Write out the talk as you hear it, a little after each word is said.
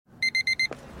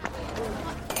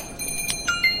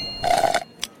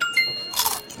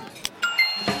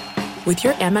With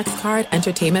your Amex card,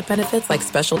 entertainment benefits like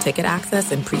special ticket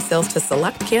access and pre-sales to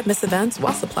select can't-miss events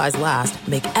while supplies last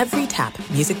make every tap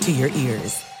music to your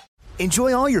ears.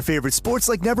 Enjoy all your favorite sports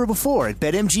like never before at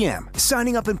BetMGM.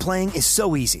 Signing up and playing is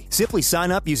so easy. Simply sign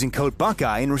up using code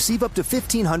Buckeye and receive up to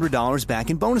 $1,500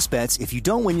 back in bonus bets if you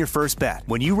don't win your first bet.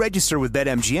 When you register with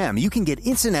BetMGM, you can get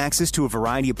instant access to a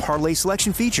variety of parlay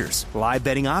selection features, live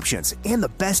betting options, and the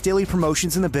best daily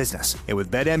promotions in the business. And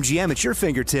with BetMGM at your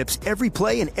fingertips, every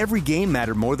play and every game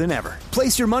matter more than ever.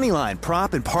 Place your moneyline,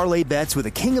 prop, and parlay bets with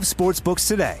the king of sportsbooks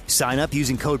today. Sign up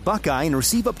using code Buckeye and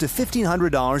receive up to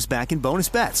 $1,500 back in bonus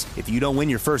bets if you don't win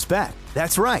your first bet.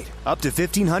 That's right, up to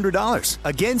 $1,500.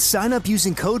 Again, sign up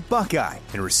using code Buckeye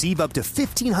and receive up to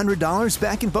 $1,500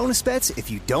 back in bonus bets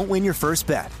if you don't win your first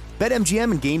bet.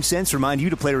 BetMGM and GameSense remind you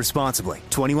to play responsibly.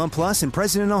 21 plus and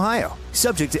present in Ohio.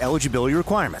 Subject to eligibility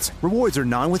requirements. Rewards are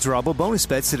non-withdrawable bonus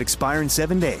bets that expire in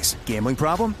 7 days. Gambling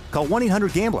problem? Call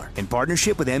 1-800-GAMBLER in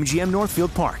partnership with MGM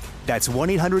Northfield Park. That's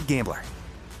 1-800-GAMBLER.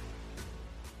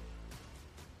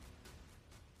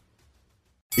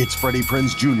 It's Freddie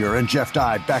Prinze Jr. and Jeff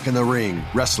Dye back in the ring.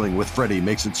 Wrestling with Freddie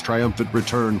makes its triumphant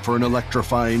return for an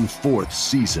electrifying 4th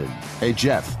season. Hey,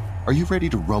 Jeff, are you ready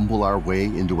to rumble our way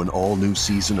into an all-new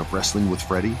season of Wrestling with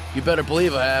Freddie? You better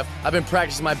believe I have. I've been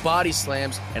practicing my body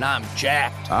slams, and I'm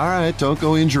jacked. All right, don't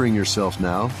go injuring yourself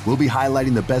now. We'll be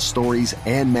highlighting the best stories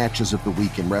and matches of the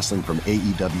week in wrestling from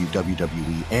AEW,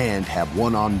 WWE, and have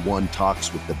one-on-one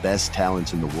talks with the best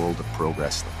talents in the world of pro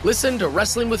wrestling. Listen to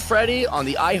Wrestling with Freddie on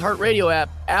the iHeartRadio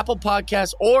app, Apple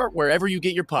Podcasts, or wherever you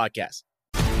get your podcasts.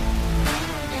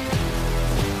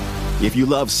 If you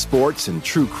love sports and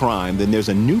true crime, then there's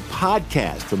a new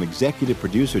podcast from executive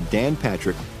producer Dan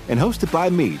Patrick and hosted by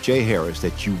me, Jay Harris,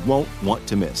 that you won't want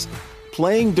to miss.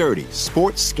 Playing Dirty: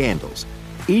 Sports Scandals.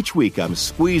 Each week, I'm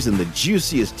squeezing the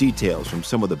juiciest details from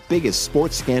some of the biggest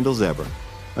sports scandals ever.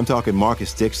 I'm talking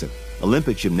Marcus Dixon,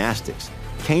 Olympic gymnastics,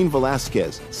 Cain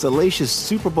Velasquez, salacious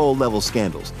Super Bowl-level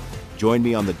scandals. Join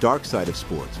me on the dark side of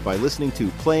sports by listening to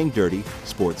Playing Dirty: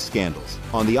 Sports Scandals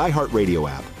on the iHeartRadio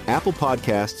app, Apple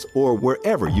Podcasts, or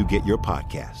wherever you get your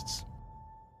podcasts.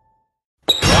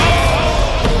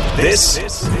 This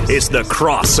is The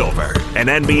Crossover, an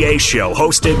NBA show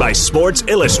hosted by Sports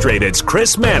Illustrated's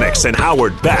Chris Mannix and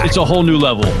Howard Beck. It's a whole new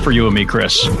level for you and me,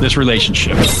 Chris, this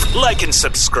relationship. Like and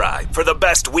subscribe for the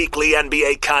best weekly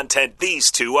NBA content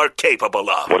these two are capable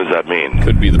of. What does that mean?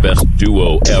 Could be the best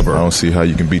duo ever. I don't see how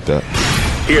you can beat that.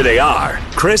 Here they are,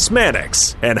 Chris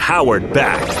Mannix and Howard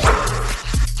Beck.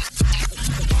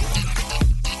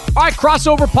 All right,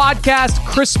 Crossover Podcast,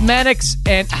 Chris Mannix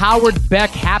and Howard Beck.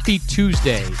 Happy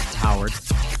Tuesday, Howard.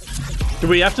 Do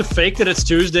we have to fake that it's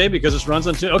Tuesday because it runs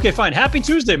on Tuesday? Okay, fine. Happy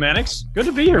Tuesday, Mannix. Good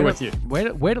to be here with you.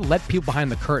 Way to let people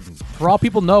behind the curtain. For all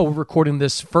people know, we're recording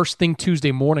this first thing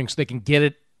Tuesday morning so they can get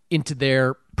it into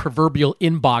their proverbial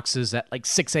inboxes at like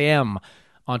 6 a.m.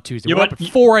 on Tuesday. We're up at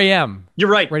 4 a.m. You're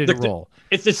right. Ready to roll.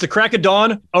 It's the crack of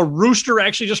dawn. A rooster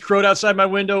actually just crowed outside my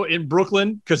window in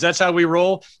Brooklyn because that's how we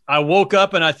roll. I woke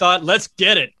up and I thought, let's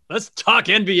get it. Let's talk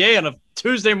NBA on a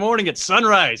Tuesday morning at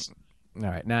sunrise. All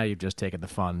right, now you've just taken the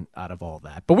fun out of all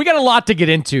that. But we got a lot to get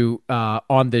into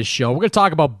on this show. We're going to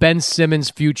talk about Ben Simmons'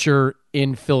 future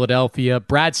in Philadelphia.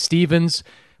 Brad Stevens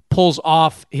pulls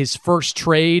off his first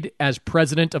trade as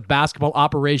president of basketball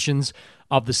operations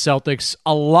of the Celtics.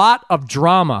 A lot of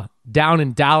drama down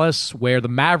in Dallas where the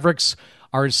Mavericks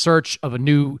are in search of a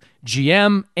new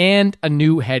GM and a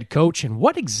new head coach. And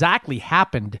what exactly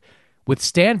happened with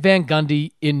Stan Van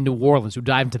Gundy in New Orleans? We'll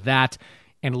dive into that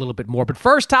and a little bit more. But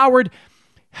first, Howard,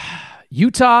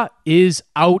 Utah is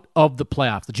out of the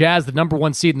playoffs. The Jazz, the number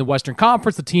 1 seed in the Western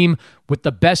Conference, the team with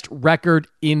the best record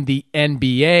in the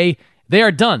NBA. They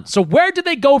are done. So where do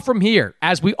they go from here?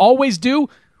 As we always do,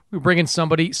 we bring in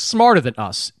somebody smarter than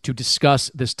us to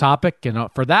discuss this topic. And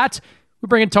for that, we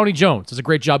bring in Tony Jones. Does a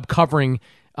great job covering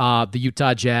the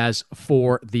Utah Jazz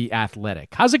for The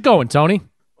Athletic. How's it going, Tony?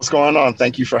 What's going on?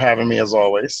 Thank you for having me as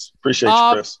always. Appreciate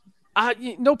you, Chris.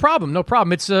 No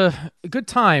problem. It's a good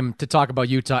time to talk about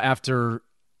Utah after,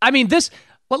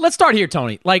 let's start here,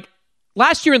 Tony. Like,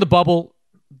 last year in the bubble,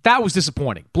 that was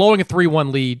disappointing, blowing a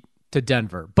 3-1 lead to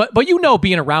Denver. But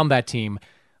being around that team,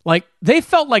 like, they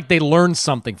felt like they learned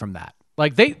something from that.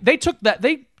 Like, they took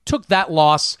that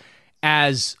loss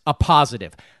as a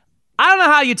positive. I don't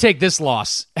know how you take this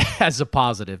loss as a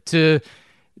positive. To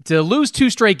lose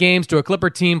 2 straight games to a Clipper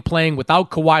team playing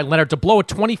without Kawhi Leonard, to blow a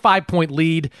 25-point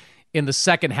lead in the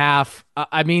second half.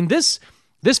 This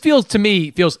feels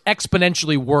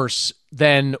exponentially worse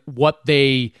than what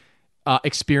they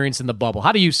experienced in the bubble.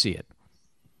 How do you see it?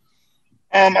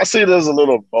 I see it as a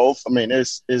little of both.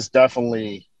 It's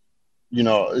definitely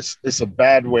it's a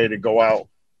bad way to go out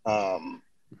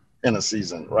in a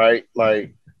season, right?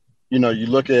 Like, you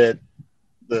look at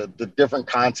the different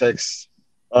contexts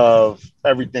of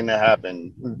everything that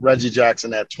happened. Reggie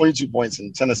Jackson had 22 points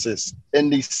and 10 assists in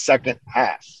the second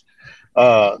half.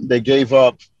 They gave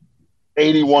up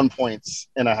 81 points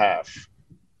in a half.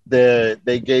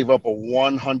 They gave up a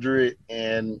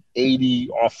 180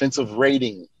 offensive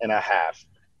rating in a half.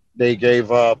 They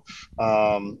gave up,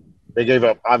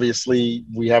 obviously,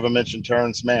 we haven't mentioned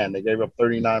Terrence Mann. They gave up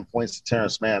 39 points to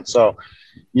Terrence Mann. So,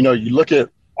 you look at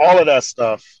all of that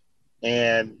stuff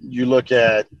and you look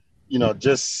at,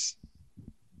 just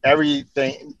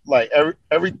everything, like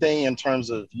everything in terms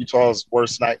of Utah's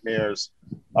worst nightmare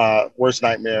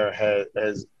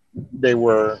has they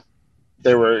were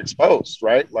exposed,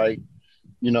 right? Like,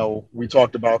 we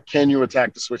talked about, can you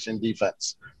attack the switching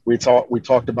defense? We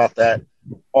talked about that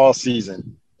all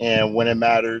season. And when it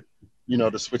mattered,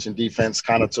 the switching defense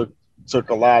kind of took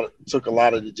a lot of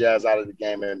the Jazz out of the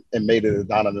game and made it a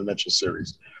Donovan Mitchell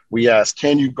series. We asked,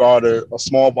 can you guard a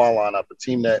small ball lineup, a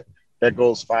team that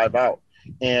goes 5 out?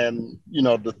 And,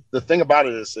 the thing about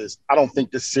it is I don't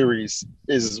think this series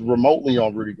is remotely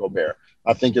on Rudy Gobert.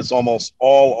 I think it's almost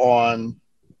all on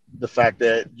the fact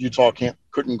that Utah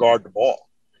couldn't guard the ball.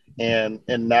 And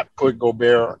that put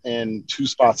Gobert in 2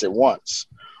 spots at once.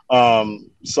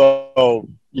 So,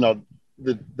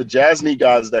 the Jazz need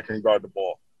guys that can guard the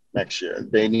ball next year.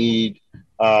 They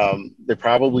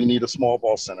probably need a small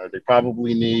ball center. They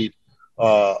probably need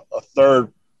a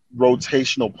third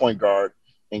rotational point guard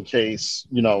in case,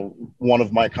 one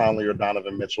of Mike Conley or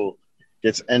Donovan Mitchell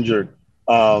gets injured.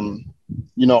 On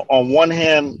one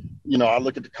hand, I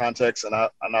look at the context and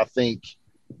I think,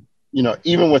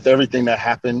 even with everything that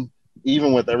happened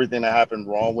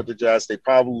wrong with the Jazz, I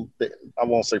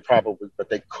won't say probably, but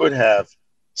they could have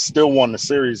still won the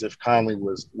series if Conley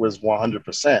was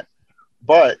 100%.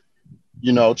 But,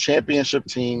 championship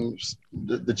teams,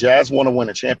 the Jazz want to win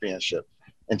a championship,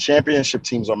 and championship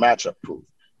teams are matchup proof.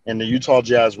 And the Utah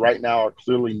Jazz right now are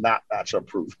clearly not matchup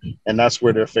proof. And that's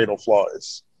where their fatal flaw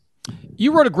is.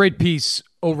 You wrote a great piece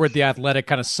over at The Athletic,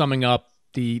 kind of summing up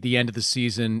the end of the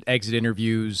season, exit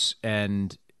interviews,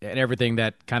 and everything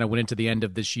that kind of went into the end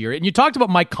of this year. And you talked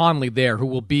about Mike Conley there, who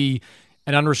will be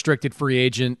an unrestricted free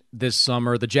agent this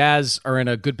summer. The Jazz are in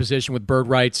a good position with bird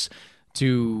rights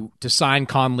to sign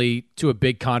Conley to a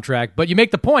big contract. But you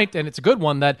make the point, and it's a good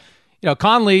one, that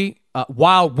Conley,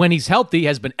 while when he's healthy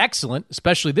has been excellent,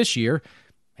 especially this year,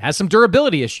 has some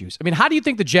durability issues. I mean, how do you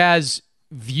think the Jazz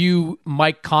view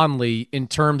Mike Conley in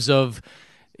terms of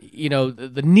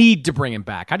the need to bring him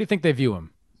back? How do you think they view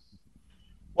him?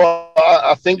 Well,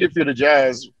 I think if you're the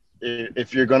Jazz,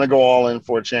 if you're going to go all in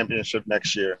for a championship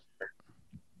next year,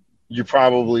 I'm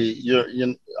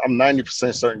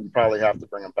 90% certain you probably have to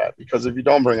bring him back, because if you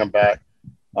don't bring him back,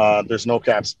 there's no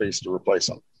cap space to replace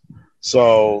him.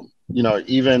 So,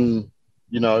 even,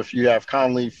 if you have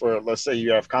Conley let's say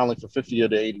you have Conley for 50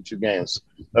 of the 82 games,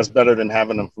 that's better than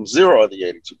having him from 0 of the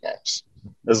 82 games,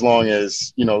 as long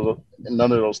as, none of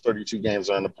those 32 games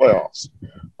are in the playoffs.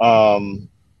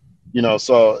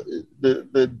 So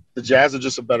the Jazz are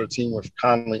just a better team with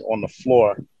Conley on the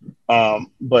floor.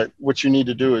 But what you need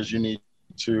to do is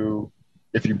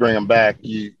if you bring him back,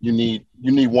 you need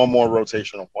one more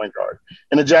rotational point guard.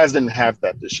 And the Jazz didn't have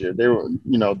that this year. They were,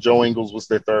 Joe Ingles was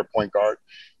their third point guard,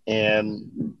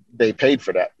 and they paid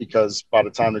for that, because by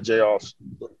the time the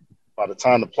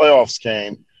playoffs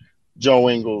came, Joe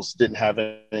Ingles didn't have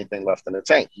anything left in the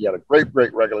tank. He had a great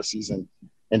regular season,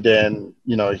 and then,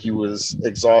 he was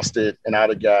exhausted and out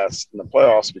of gas in the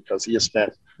playoffs because he had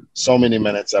spent so many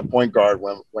minutes at point guard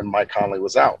when Mike Conley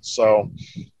was out. So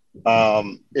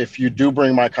if you do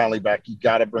bring Mike Conley back, you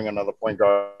got to bring another point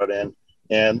guard in.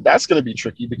 And that's going to be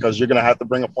tricky, because you're going to have to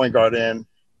bring a point guard in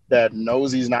that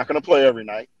knows he's not going to play every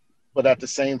night, but at the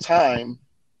same time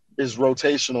is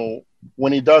rotational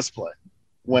when he does play,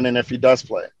 when and if he does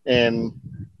play. And,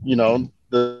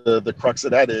 the crux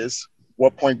of that is,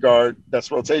 what point guard that's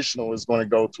rotational is going to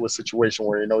go to a situation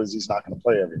where he knows he's not going to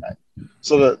play every night.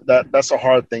 So that's a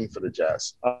hard thing for the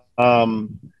Jazz.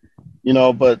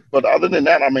 But other than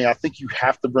that, I mean, I think you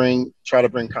have to try to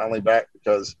bring Conley back,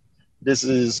 because this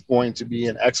is going to be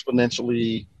an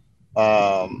exponentially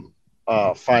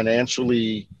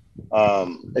financially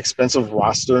expensive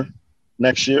roster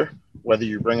next year, whether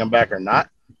you bring him back or not.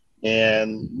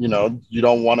 And, you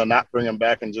don't want to not bring him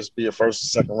back and just be a first or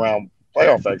second round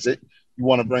playoff exit. You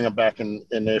want to bring him back, and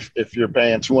if you're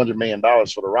paying $200 million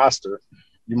for the roster,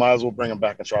 you might as well bring him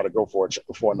back and try to go for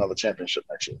another championship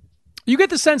next year. You get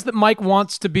the sense that Mike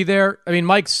wants to be there. I mean,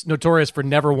 Mike's notorious for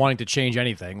never wanting to change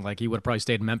anything. Like, he would have probably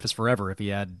stayed in Memphis forever if he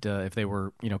had, if they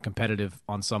were, competitive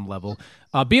on some level.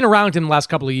 Being around him the last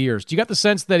couple of years, do you get the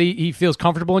sense that he feels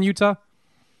comfortable in Utah?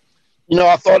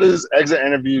 I thought his exit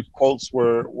interview quotes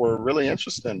were really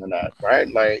interesting in that, right?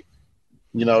 Like,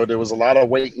 there was a lot of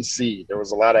wait and see. There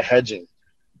was a lot of hedging.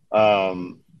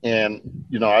 And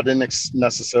I didn't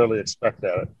necessarily expect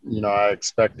that. I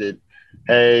expected,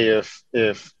 hey, if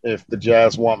the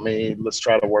Jazz want me, let's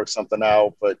try to work something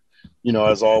out. But,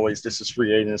 as always, this is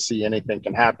free agency. Anything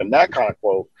can happen, that kind of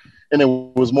quote. And it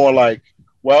was more like,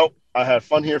 well, I had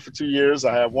fun here for 2 years.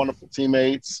 I had wonderful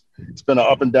teammates. It's been an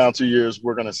up and down 2 years.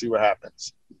 We're going to see what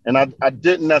happens. And I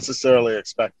didn't necessarily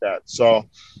expect that. So,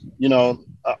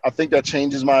 I think that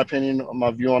changes my opinion,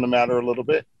 my view on the matter a little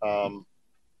bit.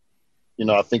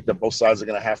 I think that both sides are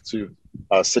going to have to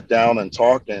sit down and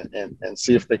talk and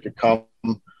see if they could come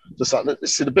to something.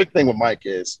 See, the big thing with Mike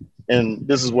is, and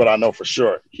this is what I know for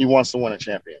sure, he wants to win a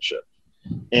championship.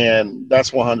 And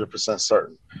that's 100%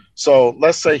 certain. So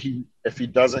let's say if he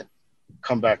doesn't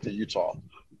come back to Utah,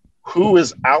 who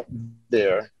is out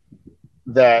there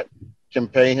that can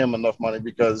pay him enough money?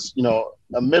 Because,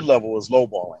 a mid-level is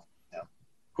lowballing.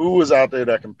 Who is out there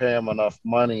that can pay him enough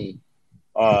money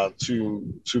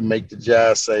to make the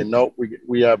Jazz say, nope,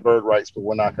 we have bird rights, but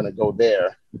we're not going to go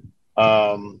there.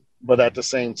 But at the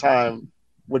same time,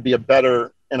 would be in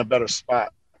a better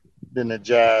spot than the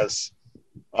Jazz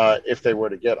if they were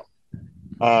to get him.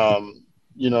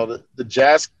 The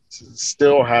Jazz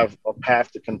still have a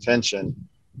path to contention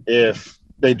if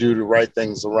they do the right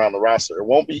things around the roster. It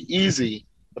won't be easy,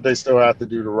 but they still have to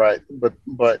do the right,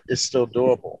 but it's still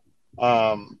doable.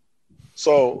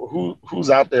 So who's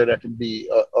out there that can be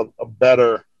a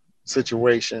better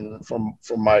situation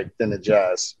for Mike than the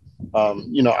Jazz?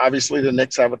 Obviously the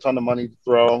Knicks have a ton of money to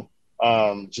throw.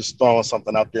 Just throwing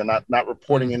something out there, not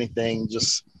reporting anything,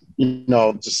 just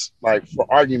like for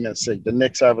argument's sake, the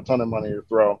Knicks have a ton of money to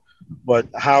throw. But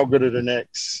how good are the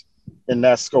Knicks in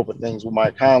that scope of things with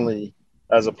Mike Conley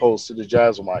as opposed to the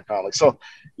Jazz with Mike Conley? So,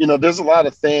 there's a lot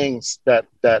of things that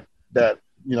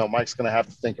Mike's going to have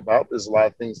to think about. There's a lot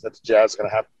of things that the Jazz are going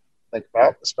to have to think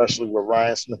about, especially with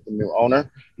Ryan Smith, the new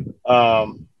owner.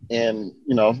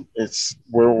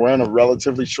 We're in a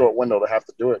relatively short window to have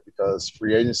to do it because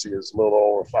free agency is a little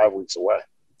over 5 weeks away.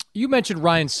 You mentioned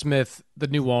Ryan Smith, the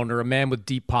new owner, a man with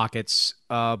deep pockets,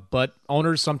 but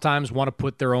owners sometimes want to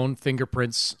put their own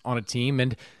fingerprints on a team.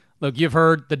 And look, you've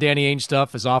heard the Danny Ainge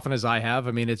stuff as often as I have.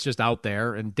 I mean, it's just out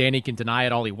there, and Danny can deny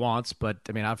it all he wants, but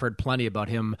I mean, I've heard plenty about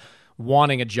him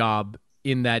wanting a job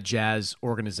in that Jazz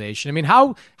organization. I mean,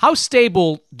 how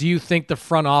stable do you think the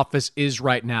front office is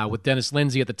right now with Dennis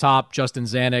Lindsey at the top, Justin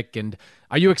Zanuck, and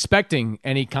are you expecting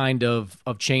any kind of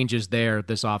changes there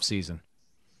this offseason?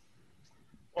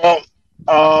 Well,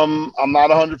 I'm not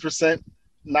 100%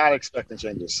 not expecting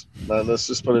changes. Let's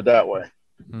just put it that way.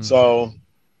 So,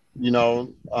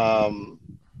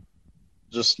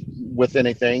 just with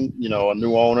anything, a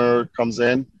new owner comes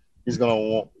in, he's gonna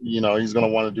want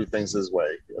to do things his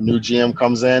way. A new GM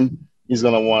comes in, he's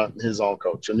gonna want his own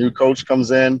coach. A new coach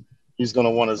comes in, he's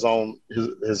gonna want his own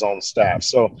staff.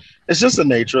 So it's just the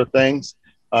nature of things.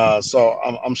 So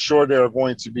I'm sure there are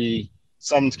going to be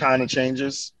some kind of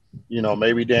changes.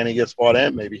 Maybe Danny gets bought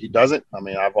in, maybe he doesn't. I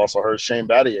mean, I've also heard Shane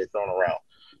Battier thrown around.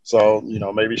 So,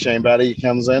 maybe Shane Battier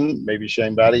comes in, maybe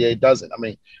Shane Battier doesn't. I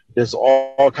mean, there's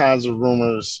all kinds of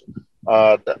rumors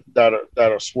that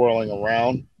are swirling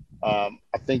around.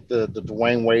 I think the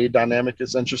Dwayne Wade dynamic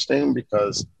is interesting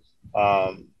because,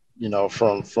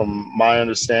 from my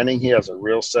understanding, he has a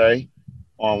real say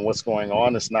on what's going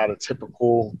on. It's not a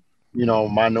typical,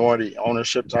 minority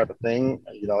ownership type of thing.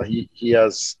 He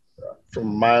has,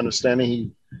 from my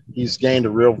understanding, he's gained a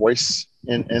real voice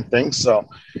in things. So,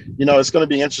 it's going to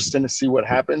be interesting to see what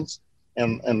happens.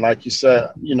 And like you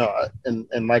said,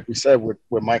 and like we said with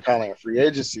Mike Conley and free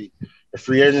agency, if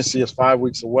free agency is 5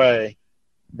 weeks away,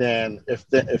 then if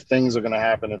things are going to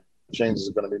happen, if changes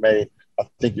are going to be made, I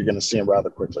think you're going to see them rather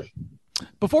quickly.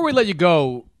 Before we let you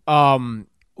go,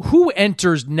 who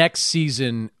enters next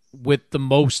season with the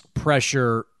most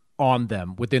pressure on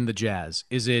them within the Jazz?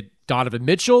 Is it Donovan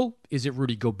Mitchell? Is it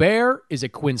Rudy Gobert? Is it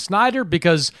Quinn Snyder?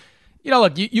 Because,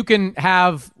 look, you can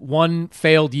have one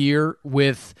failed year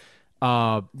with,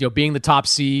 being the top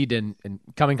seed and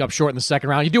coming up short in the second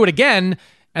round. You do it again,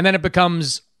 and then it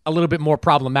becomes a little bit more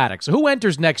problematic. So who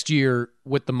enters next year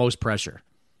with the most pressure?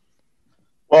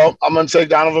 Well, I'm going to take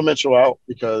Donovan Mitchell out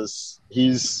because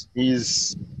he's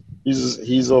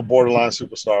a borderline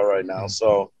superstar right now.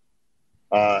 So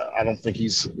I don't think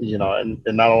he's, and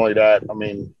not only that, I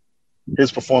mean,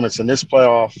 his performance in this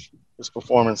playoff,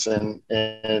 performance in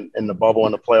the bubble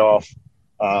and the playoff,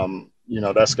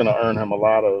 that's going to earn him a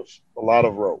lot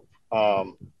of rope,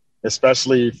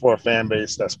 especially for a fan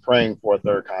base that's praying for a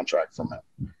third contract from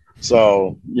him.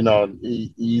 So,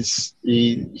 he's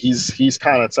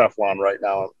kind of Teflon right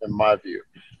now, in my view.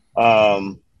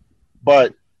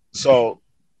 But so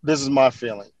this is my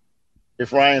feeling.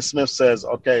 If Ryan Smith says,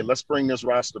 okay, let's bring this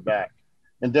roster back,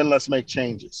 and then let's make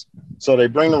changes. So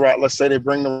let's say they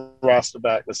bring the roster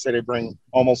back. Let's say they bring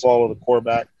almost all of the core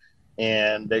back,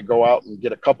 and they go out and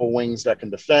get a couple wings that can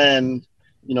defend,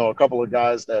 a couple of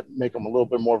guys that make them a little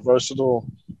bit more versatile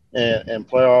and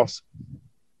playoffs.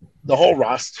 The whole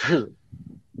roster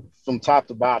from top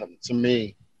to bottom, to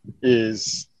me,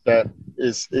 is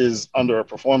under a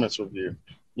performance review.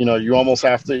 You almost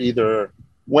have to either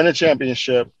win a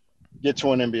championship, get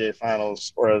to an NBA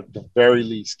Finals, or at the very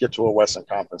least get to a Western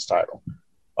Conference title.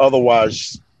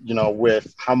 Otherwise,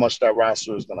 with how much that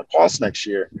roster is going to cost next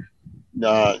year,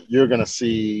 you're going to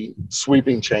see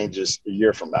sweeping changes a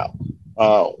year from now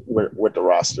with the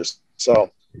rosters. So,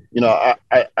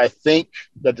 I think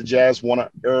that the Jazz want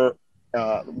to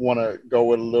go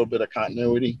with a little bit of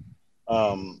continuity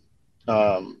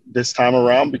this time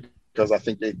around, because I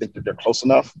think they think that they're close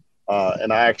enough.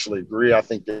 And I actually agree. I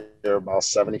think they're about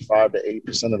 75 to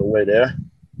 80% of the way there.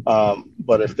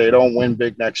 But if they don't win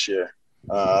big next year,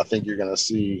 I think you're going to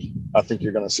see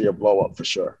a blow up for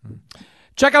sure.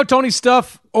 Check out Tony's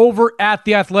stuff over at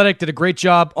The Athletic. Did a great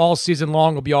job all season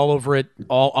long. We'll be all over it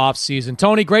all off season.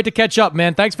 Tony, great to catch up,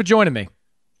 man. Thanks for joining me.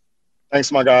 Thanks,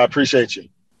 my guy. I appreciate you.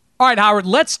 All right, Howard,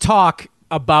 let's talk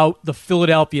about the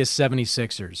Philadelphia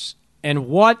 76ers and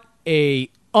what a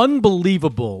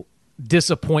unbelievable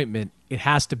disappointment it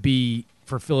has to be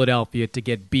for Philadelphia to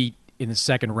get beat in the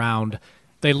second round.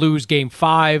 They lose Game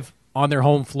 5 on their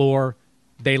home floor.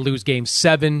 They lose Game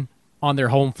 7 on their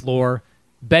home floor.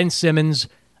 Ben Simmons,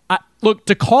 look,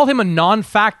 to call him a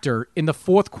non-factor in the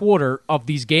fourth quarter of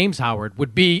these games, Howard,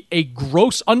 would be a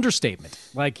gross understatement.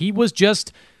 Like, he was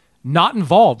just not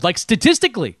involved. Like,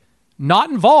 statistically,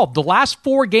 not involved. The last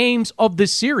 4 games of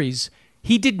this series,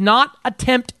 he did not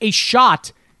attempt a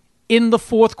shot in the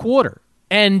fourth quarter.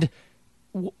 And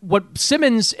what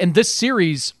Simmons and this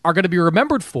series are going to be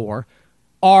remembered for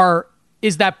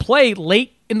is that play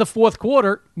late in the fourth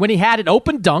quarter when he had an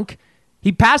open dunk.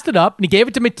 He passed it up and he gave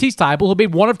it to Matisse Thybulle, who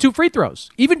made 1 of 2 free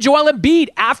throws. Even Joel Embiid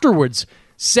afterwards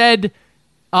said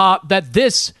that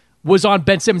this was on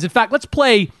Ben Simmons. In fact, let's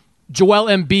play Joel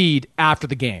Embiid after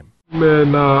the game.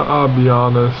 Man, I'll be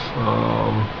honest.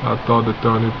 I thought the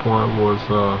turning point was,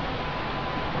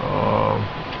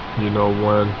 when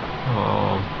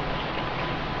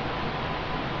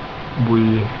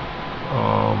we, I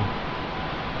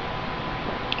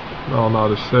don't know how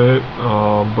to say it,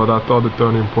 but I thought the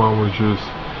turning point was just,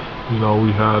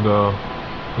 we had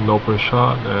an open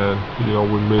shot, and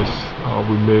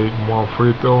we made 1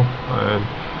 free throw, and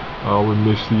we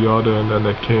missed the other, and then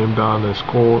they came down and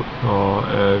scored,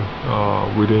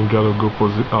 and we didn't get a good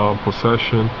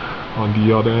possession on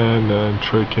the other end, and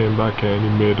Trey came back and he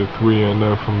made a 3, and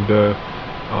then from there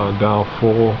down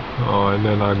 4, and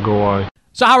then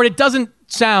So Howard, it doesn't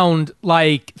sound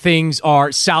like things are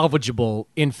salvageable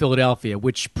in Philadelphia,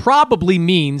 which probably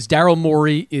means Daryl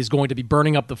Morey is going to be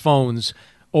burning up the phones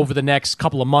over the next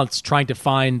couple of months trying to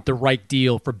find the right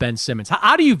deal for Ben Simmons.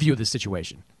 How do you view this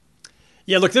situation?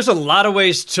 Yeah, look, there's a lot of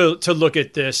ways to look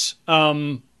at this.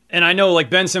 And I know, like,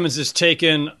 Ben Simmons has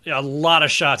taken a lot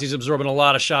of shots. He's absorbing a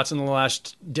lot of shots in the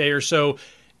last day or so.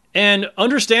 And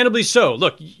understandably so.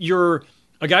 Look, you're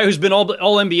a guy who's been all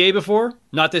NBA before,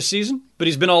 not this season, but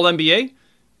he's been all NBA.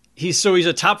 He's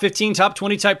a top 15, top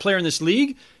 20 type player in this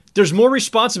league. There's more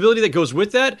responsibility that goes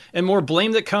with that and more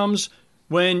blame that comes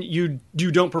when you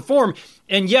don't perform.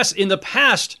 And yes, in the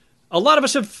past, a lot of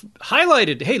us have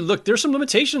highlighted, hey, look, there's some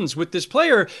limitations with this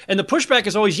player. And the pushback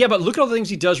is always, yeah, but look at all the things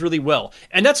he does really well.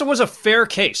 And that's always a fair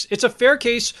case. It's a fair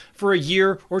case for a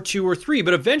year or 2 or 3.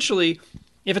 But eventually,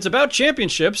 if it's about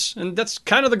championships, and that's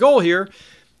kind of the goal here,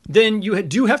 then you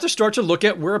do have to start to look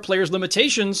at where a player's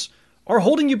limitations are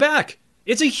holding you back.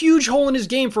 It's a huge hole in his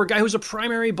game for a guy who's a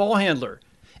primary ball handler.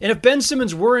 And if Ben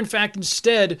Simmons were, in fact,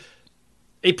 instead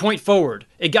a point forward,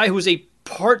 a guy who was a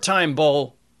part-time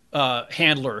ball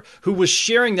handler, who was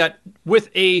sharing that with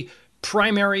a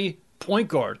primary point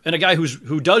guard, and a guy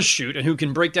who does shoot and who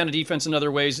can break down a defense in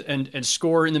other ways and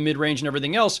score in the mid-range and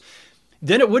everything else,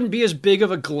 then it wouldn't be as big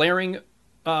of a glaring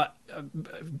part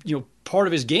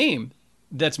of his game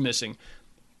that's missing.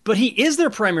 But he is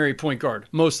their primary point guard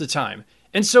most of the time.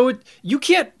 And so you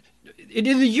can't, in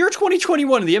the year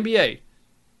 2021 in the NBA,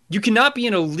 you cannot be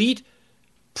an elite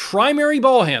primary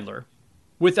ball handler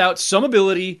without some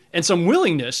ability and some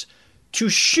willingness to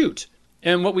shoot.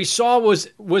 And what we saw was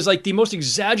like the most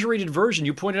exaggerated version.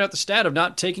 You pointed out the stat of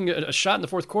not taking a shot in the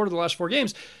fourth quarter of the last 4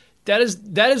 games. That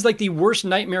is like the worst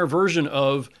nightmare version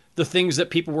of the things that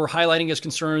people were highlighting as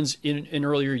concerns in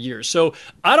earlier years. So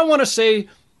I don't want to say,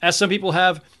 as some people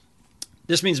have,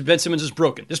 this means Ben Simmons is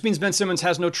broken. This means Ben Simmons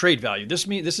has no trade value. This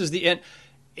is the end.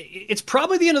 It's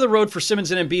probably the end of the road for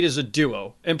Simmons and Embiid as a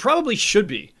duo, and probably should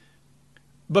be.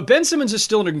 But Ben Simmons is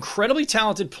still an incredibly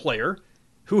talented player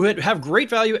who have great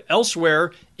value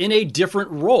elsewhere in a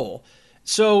different role.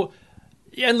 So,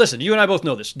 and listen, you and I both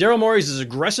know this. Daryl Morey is as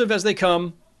aggressive as they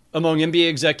come among NBA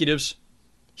executives.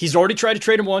 He's already tried to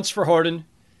trade him once for Harden.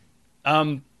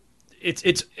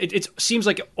 It seems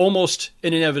like almost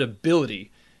an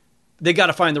inevitability. They got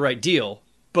to find the right deal,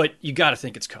 but you got to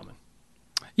think it's coming.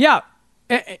 Yeah.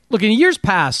 Look, in years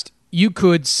past, you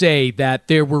could say that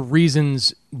there were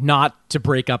reasons not to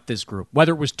break up this group,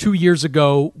 whether it was 2 years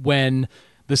ago when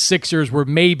the Sixers were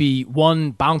maybe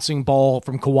one bouncing ball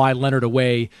from Kawhi Leonard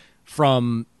away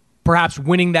from perhaps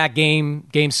winning that game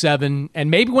 7,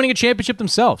 and maybe winning a championship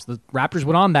themselves. The Raptors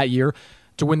went on that year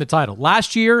to win the title.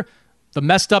 Last year, the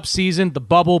messed up season, the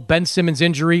bubble, Ben Simmons'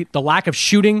 injury, the lack of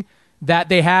shooting that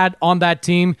they had on that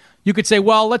team, you could say,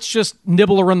 well, let's just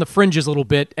nibble around the fringes a little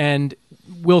bit and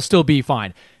we'll still be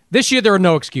fine. This year, there are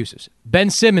no excuses. Ben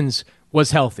Simmons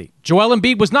was healthy. Joel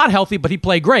Embiid was not healthy, but he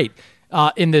played great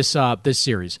in this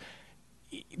series.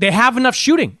 They have enough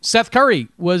shooting. Seth Curry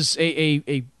was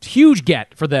a huge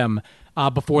get for them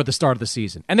before the start of the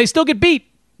season. And they still get beat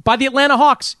by the Atlanta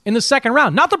Hawks in the second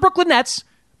round. Not the Brooklyn Nets,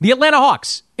 the Atlanta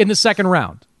Hawks in the second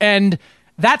round. And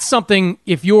that's something,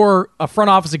 if you're a front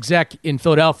office exec in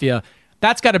Philadelphia,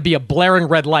 that's got to be a blaring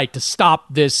red light to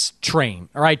stop this train,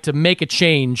 all right, to make a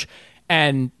change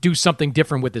and do something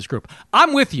different with this group.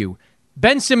 I'm with you.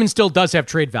 Ben Simmons still does have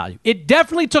trade value. It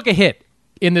definitely took a hit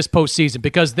in this postseason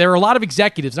because there are a lot of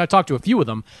executives, and I talked to a few of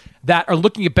them, that are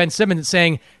looking at Ben Simmons and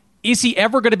saying, is he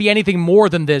ever going to be anything more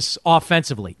than this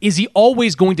offensively? Is he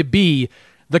always going to be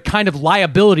the kind of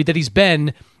liability that he's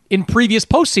been in previous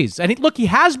postseasons? And look, he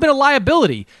has been a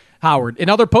liability, Howard, in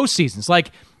other postseasons.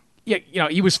 Like,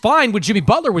 he was fine when Jimmy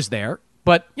Butler was there,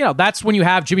 but that's when you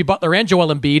have Jimmy Butler and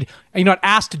Joel Embiid, and you're not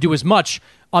asked to do as much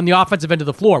on the offensive end of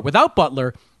the floor. Without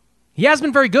Butler, he has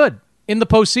been very good in the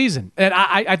postseason. And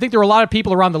I think there are a lot of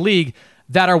people around the league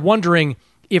that are wondering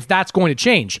if that's going to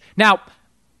change. Now,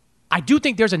 I do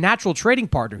think there's a natural trading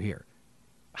partner here.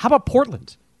 How about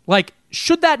Portland? Like,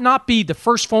 should that not be the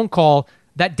first phone call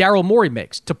that Daryl Morey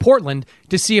makes to Portland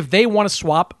to see if they want to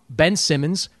swap Ben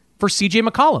Simmons for CJ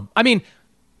McCollum? I mean,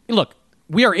 look,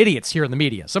 we are idiots here in the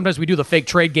media. Sometimes we do the fake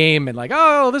trade game and like,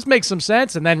 oh, this makes some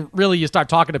sense. And then really you start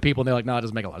talking to people and they're like, no, it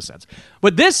doesn't make a lot of sense.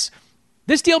 But this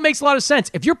deal makes a lot of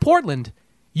sense. If you're Portland,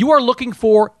 you are looking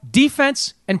for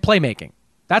defense and playmaking.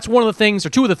 That's one of the things, or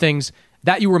two of the things,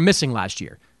 that you were missing last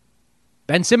year.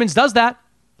 Ben Simmons does that.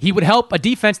 He would help a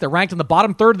defense that ranked in the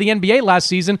bottom third of the NBA last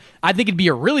season. I think it'd be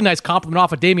a really nice compliment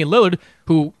off of Damian Lillard,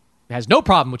 who has no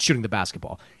problem with shooting the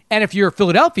basketball. And if you're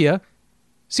Philadelphia,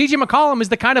 CJ McCollum is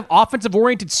the kind of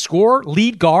offensive-oriented scorer,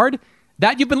 lead guard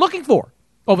that you've been looking for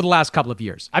over the last couple of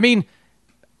years. I mean,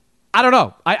 I don't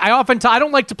know. I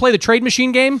don't like to play the trade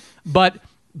machine game, but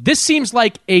this seems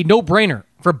like a no-brainer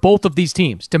for both of these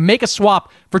teams to make a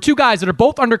swap for two guys that are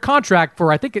both under contract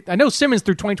for, I know Simmons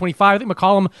through 2025. I think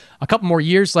McCollum a couple more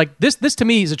years. Like this to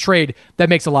me is a trade that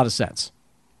makes a lot of sense.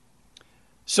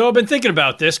 So I've been thinking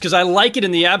about this because I like it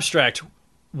in the abstract.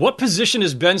 What position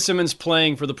is Ben Simmons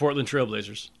playing for the Portland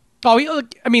Trailblazers? Oh,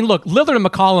 I mean, look, Lillard and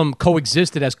McCollum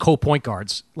coexisted as co-point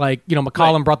guards. Like,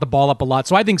 McCollum brought the ball up a lot.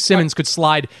 So I think Simmons could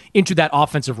slide into that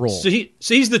offensive role. So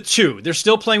he's the 2. They're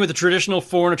still playing with a traditional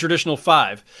 4 and a traditional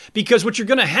 5. Because what you're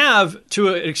going to have, to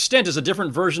an extent, is a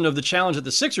different version of the challenge that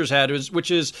the Sixers had, which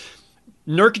is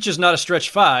Nurkic is not a stretch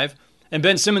 5, and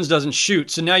Ben Simmons doesn't shoot.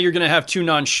 So now you're going to have 2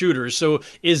 non-shooters. So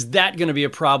is that going to be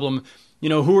a problem?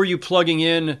 Who are you plugging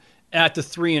in at the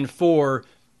 3 and 4?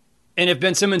 And if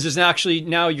Ben Simmons is actually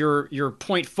now your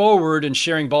point forward and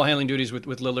sharing ball handling duties with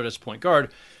Lillard as point guard,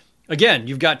 again,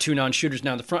 you've got 2 non-shooters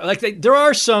now in the front. Like there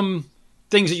are some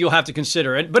things that you'll have to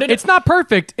consider. But it's not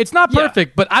perfect. It's not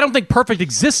perfect, but I don't think perfect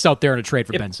exists out there in a trade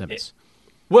for Ben Simmons.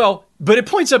 But it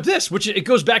points up this, which it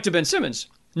goes back to Ben Simmons.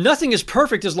 Nothing is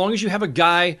perfect as long as you have a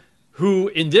guy who,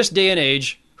 in this day and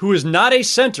age, who is not a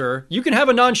center. You can have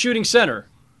a non-shooting center.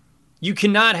 You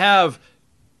cannot have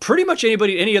pretty much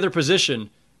anybody at any other position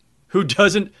who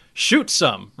doesn't shoot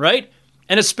some, right?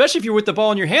 And especially if you're with the ball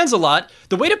in your hands a lot,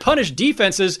 the way to punish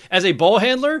defenses as a ball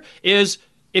handler is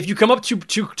if you come up too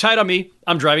tight on me,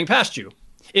 I'm driving past you.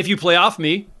 If you play off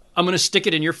me, I'm going to stick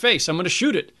it in your face. I'm going to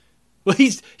shoot it. Well,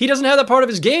 he doesn't have that part of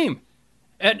his game.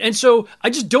 And so I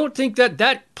just don't think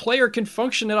that player can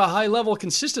function at a high level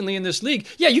consistently in this league.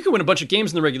 Yeah, you can win a bunch of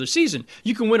games in the regular season.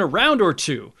 You can win a round or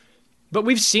two. But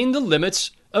we've seen the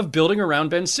limits of building around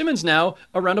Ben Simmons now,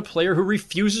 around a player who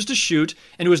refuses to shoot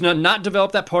and who has not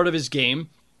developed that part of his game.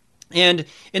 And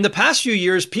in the past few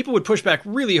years, people would push back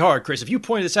really hard, Chris. If you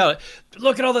pointed this out,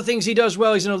 look at all the things he does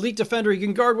well. He's an elite defender. He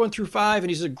can guard 1 through 5, and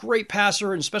he's a great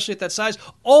passer, and especially at that size.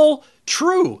 All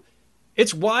true.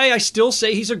 It's why I still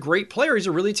say he's a great player. He's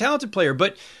a really talented player.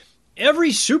 But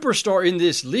every superstar in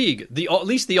this league, at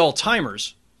least the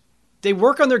all-timers, they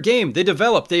work on their game. They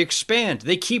develop. They expand.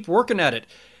 They keep working at it.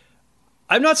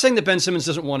 I'm not saying that Ben Simmons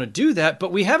doesn't want to do that,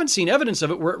 but we haven't seen evidence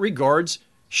of it where it regards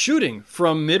shooting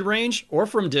from mid-range or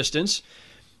from distance.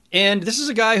 And this is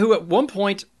a guy who at one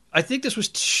point, I think this was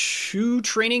 2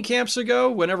 training camps ago,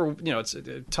 whenever,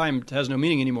 time has no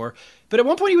meaning anymore. But at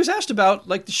one point he was asked about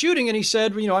the shooting, and he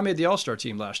said, I made the All-Star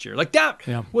team last year.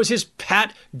 That was his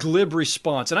pat, glib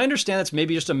response. And I understand that's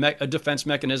maybe just a defense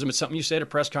mechanism. It's something you say at a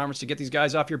press conference to get these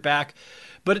guys off your back.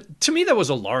 But to me, that was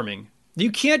alarming.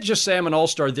 You can't just say I'm an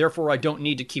all-star, therefore I don't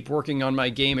need to keep working on my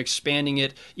game, expanding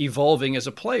it, evolving as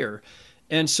a player.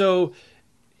 And so,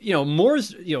 there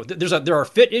are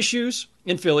fit issues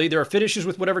in Philly. There are fit issues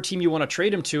with whatever team you want to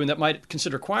trade him to and that might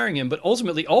consider acquiring him. But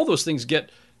ultimately, all those things get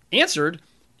answered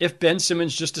if Ben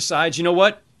Simmons just decides, you know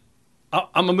what,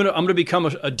 I'm gonna become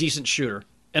a decent shooter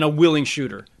and a willing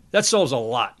shooter. That solves a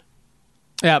lot.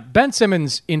 Yeah, Ben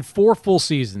Simmons in 4 full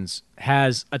seasons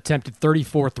has attempted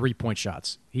 34 3-point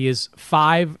shots. He is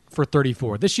 5 for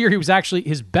 34. This year, he was actually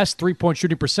his best 3-point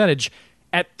shooting percentage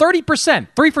at 30%,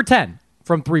 3 for 10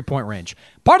 from 3-point range.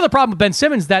 Part of the problem with Ben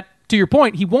Simmons that, to your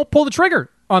point, he won't pull the trigger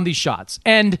on these shots.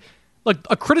 And look,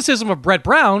 a criticism of Brett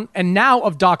Brown and now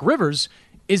of Doc Rivers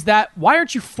is that why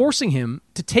aren't you forcing him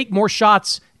to take more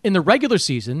shots in the regular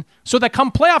season so that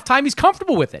come playoff time he's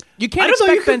comfortable with it? You can't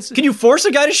expect Ben. Can you force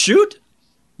a guy to shoot?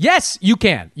 Yes, you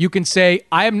can. You can say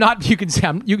I am not. You can say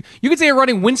you can say you're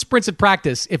running wind sprints at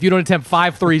practice if you don't attempt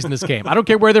 5 threes in this game. I don't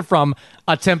care where they're from.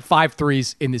 Attempt 5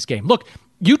 threes in this game. Look,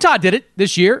 Utah did it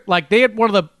this year. They had one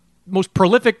of the most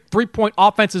prolific 3-point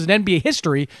offenses in NBA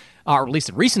history, or at least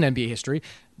in recent NBA history.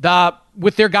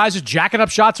 With their guys just jacking up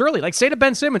shots early. Say to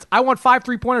Ben Simmons, I want 5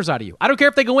 3-pointers out of you. I don't care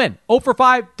if they go in. 0 for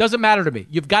 5, doesn't matter to me.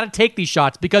 You've got to take these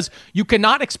shots because you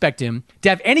cannot expect him to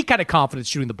have any kind of confidence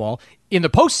shooting the ball in the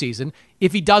postseason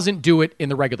if he doesn't do it in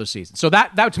the regular season. So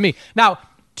that to me. Now,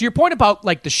 to your point about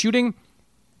the shooting,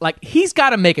 he's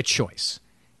got to make a choice.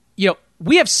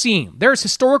 We have seen, there's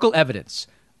historical evidence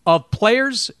of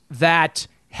players that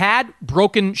had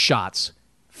broken shots,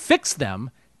 fixed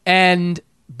them, and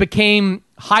became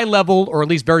high-level or at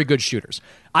least very good shooters.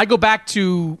 I go back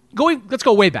to, let's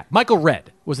go way back. Michael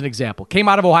Redd was an example. Came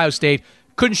out of Ohio State,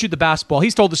 couldn't shoot the basketball.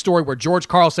 He's told the story where George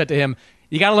Karl said to him,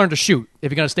 you got to learn to shoot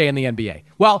if you're going to stay in the NBA.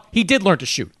 Well, he did learn to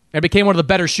shoot and became one of the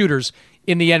better shooters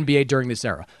in the NBA during this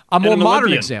era. A more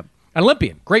modern example. An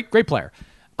Olympian. Great player.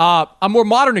 A more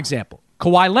modern example.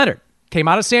 Kawhi Leonard. Came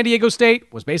out of San Diego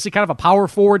State, was basically kind of a power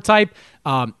forward type.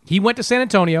 He went to San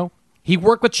Antonio. He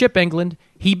worked with Chip England.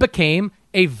 He became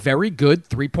a very good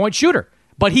 3-point shooter.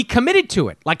 But he committed to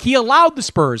it. He allowed the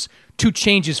Spurs to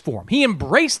change his form. He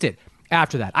embraced it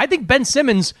after that. I think Ben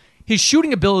Simmons, his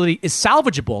shooting ability is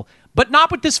salvageable, but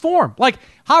not with this form.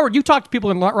 Howard, you talk to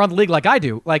people around the league like I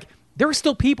do. There are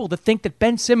still people that think that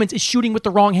Ben Simmons is shooting with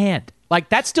the wrong hand.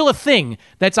 That's still a thing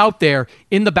that's out there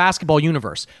in the basketball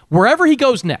universe. Wherever he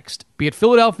goes next, be it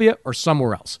Philadelphia or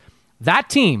somewhere else, that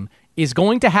team is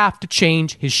going to have to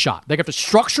change his shot. They have to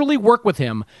structurally work with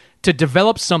him to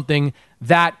develop something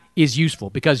that is useful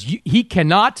because he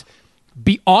cannot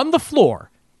be on the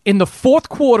floor in the 4th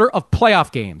quarter of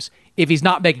playoff games if he's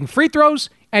not making free throws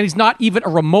and he's not even a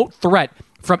remote threat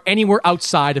from anywhere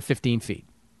outside of 15 feet.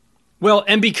 Well,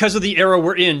 and because of the era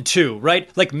we're in, too, right?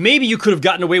 Maybe you could have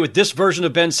gotten away with this version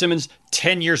of Ben Simmons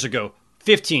 10 years ago,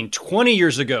 15, 20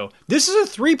 years ago. This is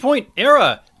a 3-point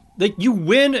era. You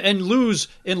win and lose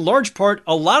in large part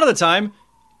a lot of the time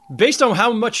based on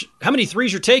how many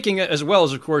threes you're taking, as well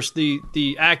as, of course,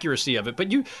 the accuracy of it.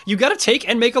 But you got to take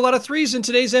and make a lot of threes in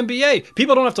today's NBA.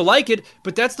 People don't have to like it,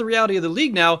 but that's the reality of the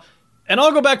league now. And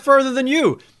I'll go back further than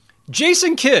you.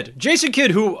 Jason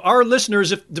Kidd, who our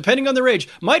listeners, if depending on their age,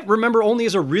 might remember only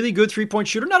as a really good 3-point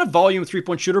shooter, not a volume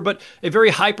 3-point shooter, but a very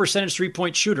high percentage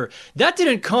 3-point shooter. That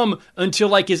didn't come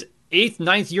until his 8th,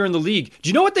 9th year in the league. Do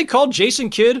you know what they called Jason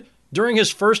Kidd during his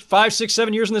first 5, 6,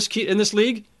 7 years in this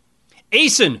league?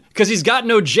 Asin, because he's got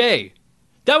no J.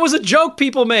 That was a joke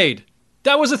people made.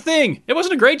 That was a thing. It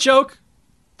wasn't a great joke.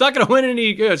 not going to win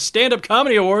any stand-up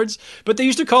comedy awards, but they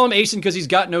used to call him Asen because he's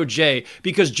got no J,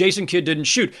 because Jason Kidd didn't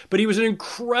shoot. But he was an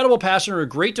incredible passer and a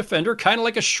great defender, kind of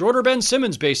like a shorter Ben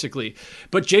Simmons, basically.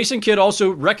 But Jason Kidd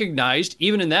also recognized,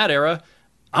 even in that era,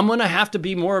 I'm going to have to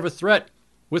be more of a threat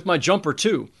with my jumper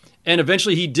too. And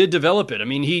eventually he did develop it. I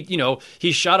mean,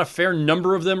 he shot a fair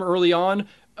number of them early on.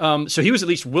 So he was at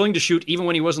least willing to shoot even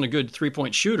when he wasn't a good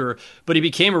three-point shooter, but he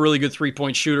became a really good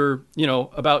three-point shooter,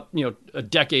 about a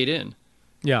decade in.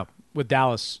 Yeah, with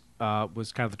Dallas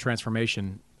was kind of the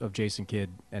transformation of Jason Kidd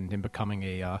and him becoming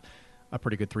a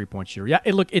pretty good three-point shooter. Yeah,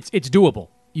 it's doable.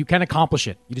 You can accomplish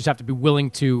it. You just have to be willing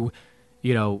to,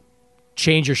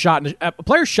 change your shot. And a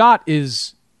player's shot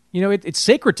is, it's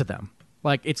sacred to them.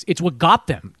 Like it's what got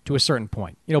them to a certain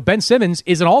point. Ben Simmons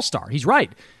is an all-star. He's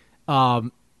right.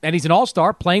 And he's an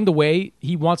all-star playing the way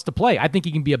he wants to play. I think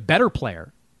he can be a better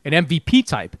player, an MVP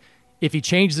type, if he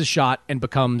changes the shot and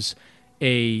becomes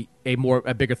a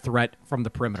bigger threat from the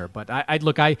perimeter. But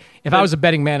if I was a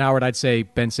betting man, Howard, I'd say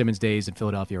Ben Simmons' days in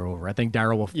Philadelphia are over. I think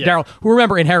Daryl, who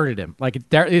remember inherited him. Like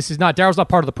Daryl's not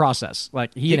part of the process.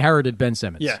 Like he inherited Ben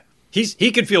Simmons. Yeah.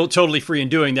 He could feel totally free in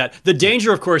doing that. The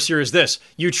danger, of course, here is this.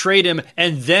 You trade him,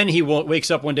 and then he wakes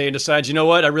up one day and decides, you know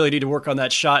what, I really need to work on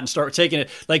that shot and start taking it.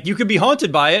 Like, you could be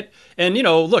haunted by it. And,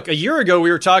 look, a year ago we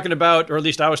were talking about, or at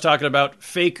least I was talking about,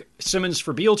 fake Simmons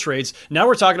for Beal trades. Now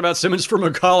we're talking about Simmons for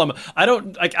McCollum.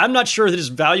 I'm not sure that his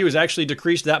value has actually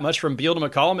decreased that much from Beal to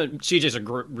McCollum. And CJ's a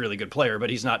really good player, but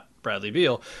he's not Bradley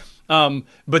Beal.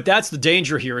 But that's the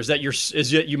danger here, is that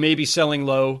you may be selling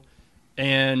low,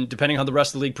 and depending on how the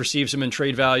rest of the league perceives him in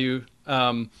trade value,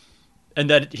 and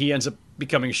that he ends up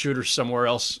becoming a shooter somewhere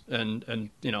else,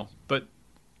 but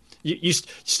you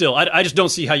still, I just don't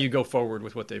see how you go forward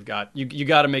with what they've got. You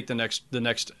got to make the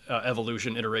next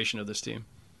evolution iteration of this team.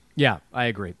 Yeah, I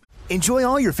agree. Enjoy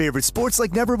all your favorite sports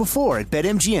like never before at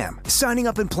BetMGM. Signing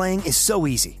up and playing is so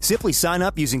easy. Simply sign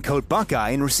up using code Buckeye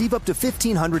and receive up to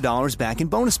 $1,500 back in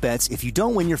bonus bets if you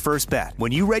don't win your first bet.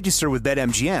 When you register with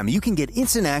BetMGM, you can get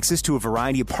instant access to a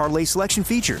variety of parlay selection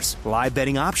features, live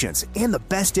betting options, and the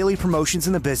best daily promotions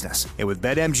in the business. And with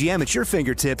BetMGM at your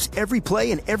fingertips, every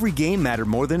play and every game matter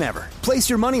more than ever. Place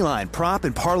your moneyline, prop,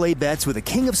 and parlay bets with the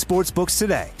king of sportsbooks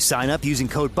today. Sign up using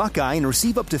code Buckeye and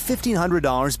receive up to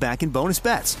 $1,500 back in bonus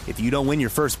bets if you don't win your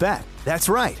first bet. That's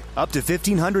right, up to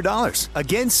 $1,500.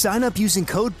 Again, sign up using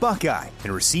code Buckeye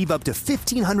and receive up to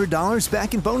 $1,500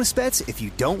 back in bonus bets if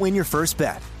you don't win your first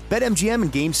bet. BetMGM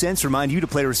and GameSense remind you to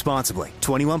play responsibly.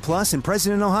 21 plus and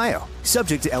present in Ohio.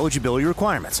 Subject to eligibility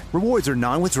requirements. Rewards are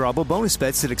non-withdrawable bonus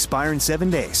bets that expire in 7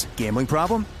 days. Gambling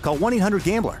problem? Call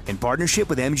 1-800-GAMBLER in partnership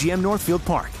with MGM Northfield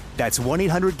Park. That's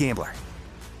 1-800-GAMBLER.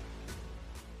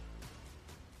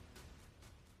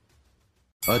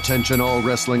 Attention all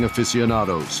wrestling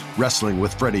aficionados. Wrestling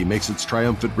with Freddie makes its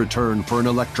triumphant return for an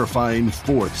electrifying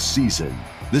 4th season.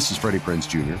 This is Freddie Prinze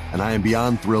Jr., and I am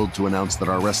beyond thrilled to announce that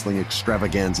our wrestling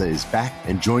extravaganza is back,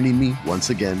 and joining me once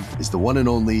again is the one and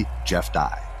only Jeff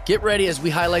Dye. Get ready as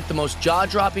we highlight the most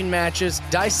jaw-dropping matches,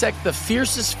 dissect the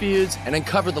fiercest feuds, and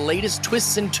uncover the latest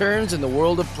twists and turns in the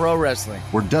world of pro wrestling.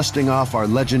 We're dusting off our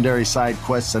legendary side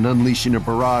quests and unleashing a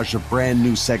barrage of brand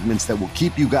new segments that will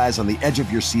keep you guys on the edge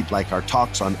of your seat like our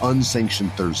talks on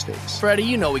Unsanctioned Thursdays. Freddie,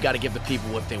 you know we got to give the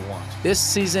people what they want. This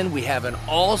season, we have an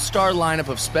all-star lineup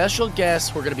of special guests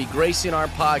who are going to be gracing our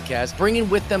podcast, bringing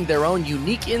with them their own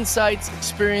unique insights,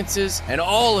 experiences, and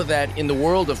all of that in the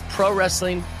world of pro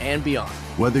wrestling and beyond.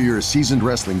 Whether you're a seasoned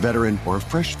wrestling veteran or a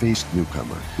fresh-faced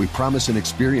newcomer, we promise an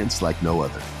experience like no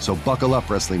other. So buckle up,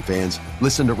 wrestling fans.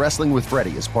 Listen to Wrestling with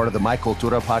Freddie as part of the My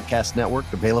Cultura Podcast Network,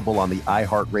 available on the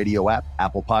iHeartRadio app,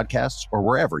 Apple Podcasts, or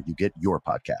wherever you get your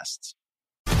podcasts.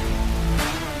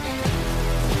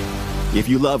 If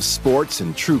you love sports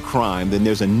and true crime, then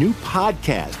there's a new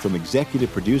podcast from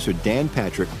executive producer Dan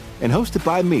Patrick and hosted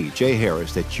by me, Jay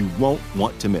Harris, that you won't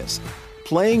want to miss.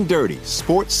 Playing Dirty: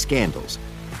 Sports Scandals.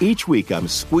 Each week, I'm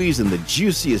squeezing the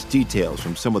juiciest details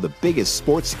from some of the biggest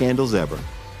sports scandals ever.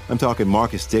 I'm talking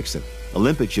Marcus Dixon,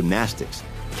 Olympic gymnastics,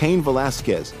 Cain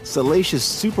Velasquez, salacious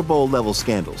Super Bowl-level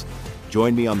scandals.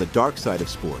 Join me on the dark side of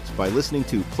sports by listening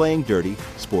to Playing Dirty: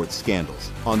 Sports Scandals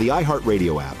on the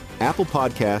iHeartRadio app, Apple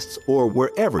Podcasts, or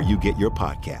wherever you get your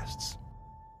podcasts.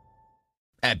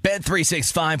 At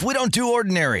Bet365, we don't do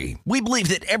ordinary. We believe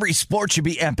that every sport should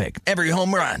be epic. Every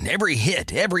home run, every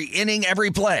hit, every inning, every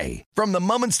play. From the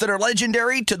moments that are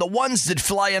legendary to the ones that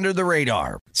fly under the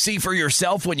radar. See for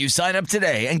yourself when you sign up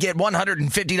today and get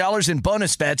 $150 in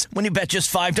bonus bets when you bet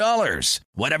just $5.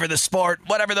 Whatever the sport,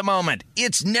 whatever the moment,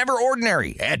 it's never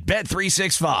ordinary at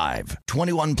Bet365.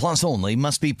 21 plus only.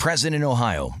 Must be present in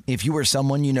Ohio. If you or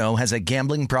someone you know has a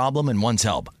gambling problem and wants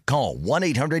help, call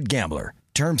 1-800-GAMBLER.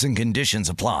 Terms and conditions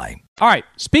apply. All right,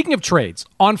 speaking of trades,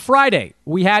 on Friday,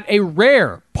 we had a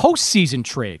rare postseason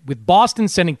trade with Boston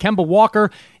sending Kemba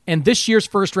Walker and this year's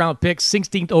first-round pick,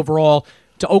 16th overall,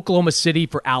 to Oklahoma City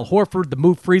for Al Horford. The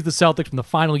move frees the Celtics from the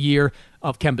final year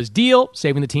of Kemba's deal,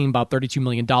 saving the team about $32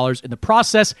 million in the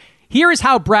process. Here is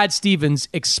how Brad Stevens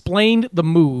explained the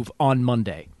move on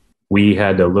Monday. We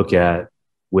had to look at,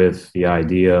 with the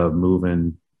idea of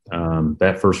moving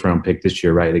that first-round pick this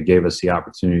year, right? It gave us the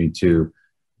opportunity to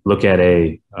look at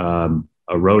a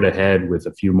road ahead with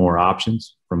a few more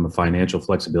options from a financial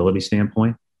flexibility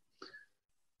standpoint.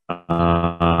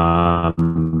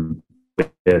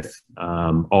 With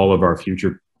all of our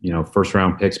future,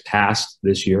 first-round picks past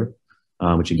this year,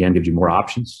 which again gives you more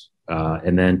options.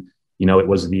 And then, it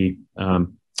was the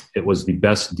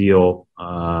best deal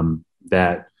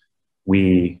that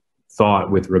we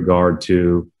thought with regard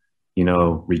to,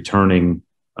 returning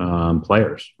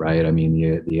players, right? I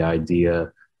mean, the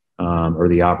idea or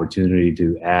the opportunity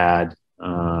to add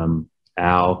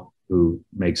Al, who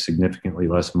makes significantly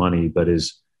less money, but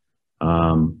is,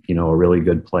 a really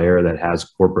good player that has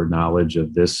corporate knowledge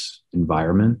of this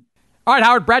environment. All right,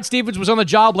 Howard, Brad Stevens was on the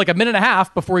job like a minute and a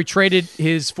half before he traded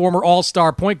his former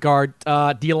all-star point guard.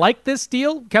 Do you like this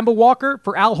deal, Kemba Walker,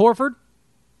 for Al Horford?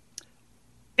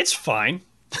 It's fine.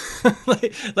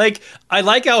 I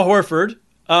like Al Horford.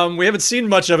 We haven't seen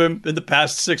much of him in the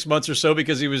past 6 months or so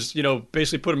because he was,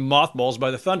 basically put in mothballs by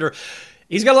the Thunder.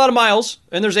 He's got a lot of miles,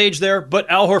 and there's age there, but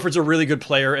Al Horford's a really good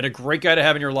player and a great guy to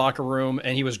have in your locker room,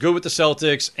 and he was good with the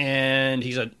Celtics, and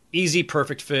he's an easy,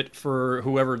 perfect fit for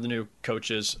whoever the new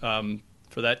coach is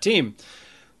for that team.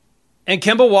 And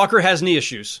Kemba Walker has knee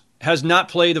issues, has not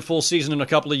played the full season in a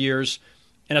couple of years,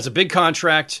 and has a big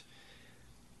contract,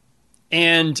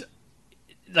 and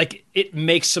it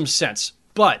makes some sense.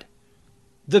 But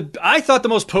I thought the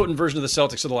most potent version of the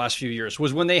Celtics of the last few years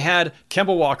was when they had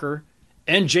Kemba Walker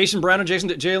and Jason Tatum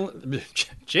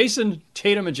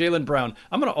and Jaylen Brown.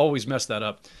 I'm going to always mess that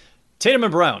up. Tatum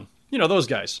and Brown, those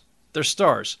guys. They're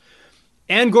stars.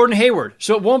 And Gordon Hayward.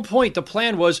 So at one point, the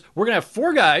plan was we're going to have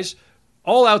 4 guys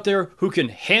all out there who can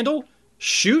handle,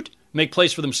 shoot, make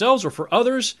plays for themselves or for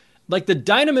others. Like the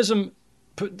dynamism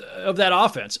of that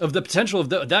offense, of the potential of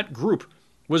that group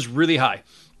was really high.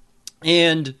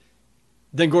 And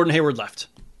then Gordon Hayward left.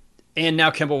 And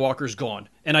now Kemba Walker's gone.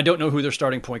 And I don't know who their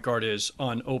starting point guard is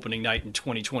on opening night in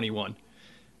 2021.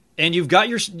 And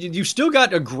you've still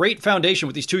got a great foundation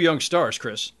with these 2 young stars,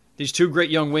 Chris. These 2 great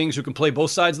young wings who can play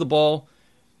both sides of the ball.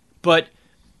 But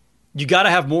you got to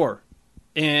have more.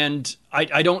 And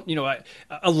I don't,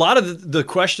 a lot of the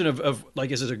question of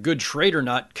is it a good trade or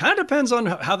not kind of depends on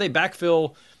how they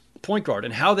backfill point guard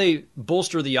and how they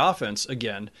bolster the offense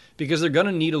again, because they're going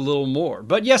to need a little more.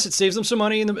 But yes, it saves them some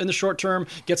money in the short term,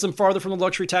 gets them farther from the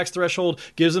luxury tax threshold,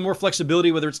 gives them more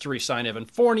flexibility, whether it's to re-sign Evan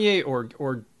Fournier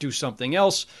or do something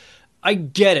else. I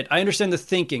get it. I understand the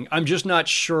thinking. I'm just not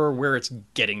sure where it's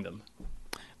getting them.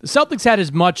 The Celtics had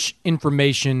as much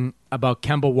information about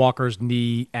Kemba Walker's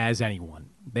knee as anyone.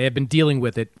 They have been dealing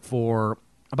with it for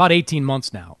about 18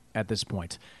 months now at this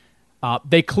point.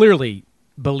 They clearly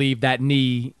believe that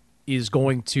knee is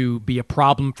going to be a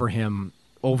problem for him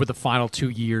over the final 2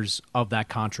 years of that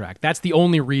contract. That's the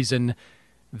only reason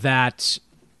that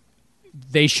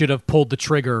they should have pulled the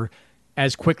trigger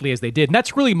as quickly as they did. And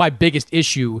that's really my biggest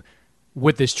issue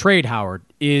with this trade, Howard,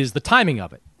 is the timing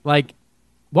of it.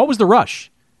 What was the rush?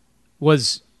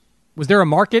 Was there a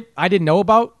market I didn't know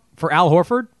about for Al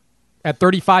Horford at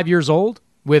 35 years old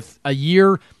with a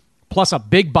year plus a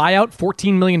big buyout,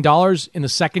 $14 million in the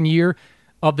second year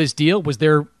of this deal? Was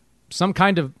there some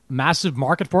kind of massive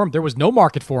market for him? There was no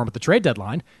market for him at the trade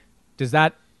deadline. Is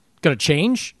that going to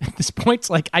change at this point?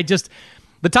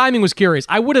 The timing was curious.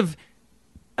 I would have,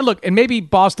 and maybe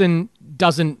Boston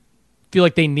doesn't feel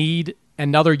like they need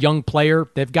another young player.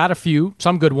 They've got a few,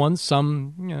 some good ones,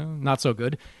 some not so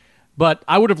good. But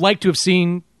I would have liked to have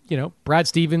seen, Brad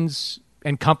Stevens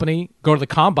and company go to the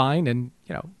combine and,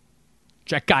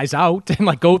 check guys out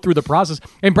and go through the process.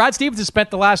 And Brad Stevens has spent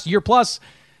the last year plus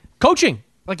coaching.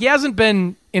 He hasn't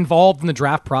been involved in the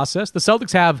draft process. The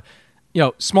Celtics have,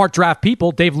 smart draft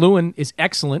people. Dave Lewin is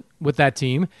excellent with that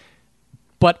team.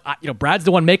 But, Brad's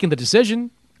the one making the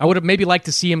decision. I would have maybe liked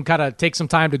to see him kind of take some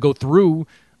time to go through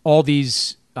all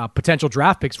these potential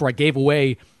draft picks before I gave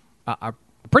away a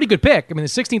pretty good pick. I mean, the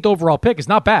 16th overall pick is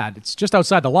not bad. It's just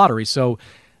outside the lottery. So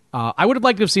I would have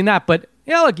liked to have seen that. But,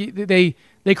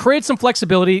 they created some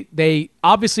flexibility. They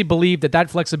obviously believe that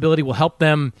flexibility will help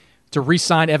them to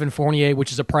re-sign Evan Fournier,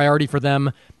 which is a priority for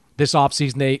them this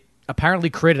offseason. They apparently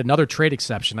created another trade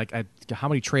exception. How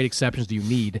many trade exceptions do you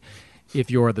need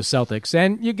if you're the Celtics?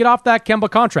 And you get off that Kemba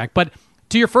contract. But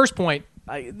to your first point,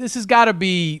 this has got to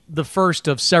be the first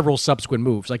of several subsequent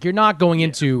moves. Like, you're not going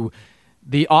into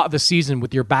the season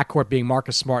with your backcourt being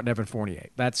Marcus Smart and Evan Fournier.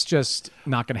 That's just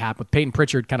not going to happen. With Peyton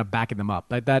Pritchard kind of backing them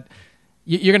up.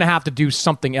 You're going to have to do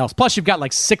something else. Plus, you've got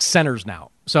like 6 centers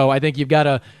now. So I think you've got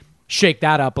to shake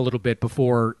that up a little bit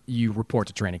before you report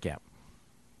to training camp.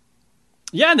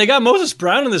 Yeah, and they got Moses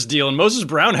Brown in this deal, and Moses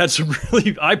Brown had some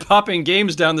really eye-popping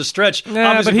games down the stretch.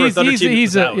 Yeah, but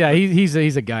he's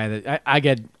a guy that I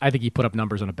think he put up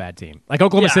numbers on a bad team. Like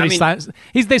Oklahoma City,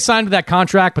 they signed that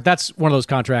contract, but that's one of those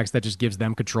contracts that just gives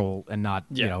them control and not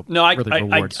really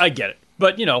rewards. I get it.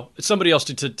 But, it's somebody else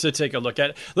to take a look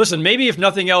at. Listen, maybe if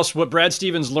nothing else, what Brad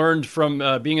Stevens learned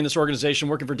from being in this organization,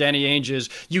 working for Danny Ainge, is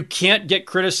you can't get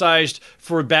criticized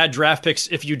for bad draft picks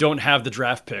if you don't have the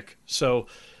draft pick. So,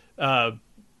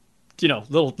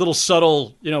 little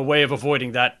subtle, way of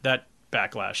avoiding that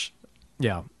backlash.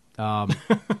 Yeah.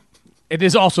 It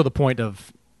is also the point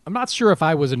of, I'm not sure if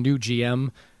I was a new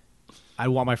GM, I'd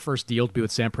want my first deal to be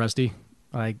with Sam Presti.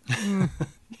 Like,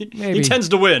 maybe. He tends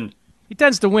to win. He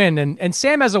tends to win, and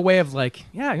Sam has a way of like,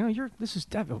 you're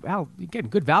getting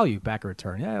good value back in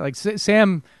return. Yeah, like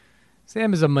Sam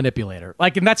is a manipulator,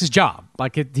 like, and that's his job.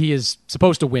 Like, he is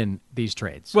supposed to win these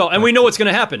trades. Well, and we know what's going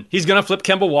to happen. He's going to flip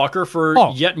Kemba Walker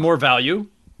for yet more value,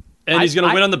 and he's going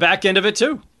to win on the back end of it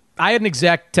too. I had an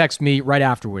exec text me right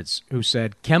afterwards who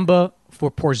said Kemba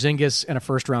for Porzingis and a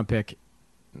first-round pick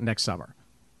next summer.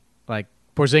 Like,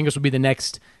 Porzingis would be the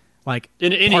next, like,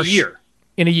 in a year.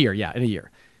 In a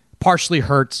year. Partially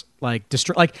hurt, like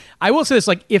I will say this: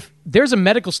 like, if there's a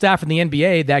medical staff in the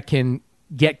NBA that can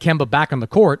get Kemba back on the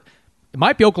court, it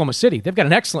might be Oklahoma City. They've got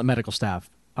an excellent medical staff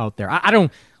out there. I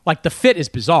don't like the fit is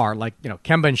bizarre. Like,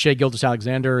 Kemba and Shai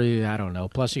Gilgeous-Alexander. I don't know.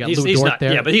 Plus, you got Lou Dort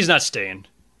there. Yeah, but he's not staying.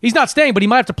 He's not staying, but he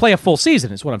might have to play a full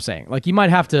season. Is what I'm saying. Like, you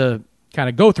might have to kind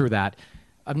of go through that.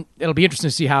 It'll be interesting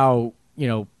to see how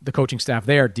the coaching staff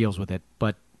there deals with it.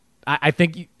 But I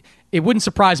think. It wouldn't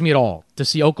surprise me at all to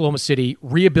see Oklahoma City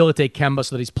rehabilitate Kemba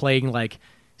so that he's playing like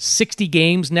 60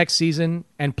 games next season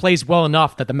and plays well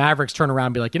enough that the Mavericks turn around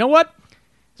and be like, you know what?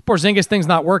 This Porzingis thing's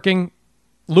not working.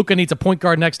 Luka needs a point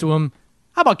guard next to him.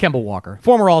 How about Kemba Walker?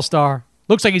 Former All-Star.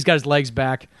 Looks like he's got his legs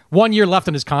back. 1 year left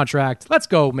on his contract. Let's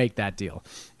go make that deal.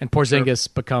 And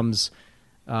Porzingis becomes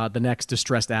the next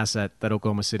distressed asset that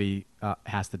Oklahoma City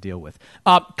has to deal with.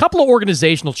 A couple of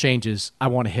organizational changes I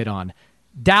want to hit on.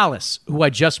 Dallas, who I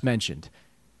just mentioned.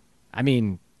 I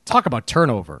mean, talk about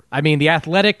turnover. I mean, The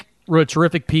Athletic wrote a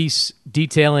terrific piece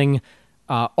detailing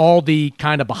all the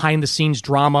kind of behind-the-scenes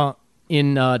drama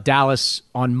in Dallas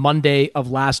on Monday of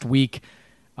last week,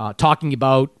 talking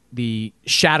about the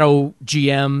shadow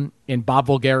GM in Bob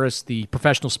Voulgaris, the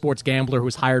professional sports gambler who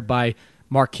was hired by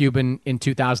Mark Cuban in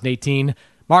 2018.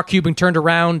 Mark Cuban turned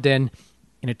around and,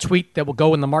 in a tweet that will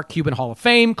go in the Mark Cuban Hall of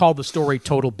Fame, called the story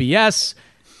total BS.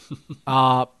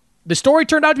 The story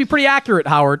turned out to be pretty accurate,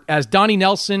 Howard, as Donnie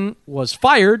Nelson was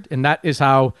fired, and that is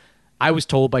how I was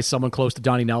told by someone close to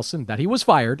Donnie Nelson that he was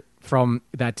fired from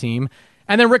that team.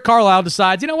 And then Rick Carlisle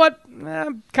decides, you know what,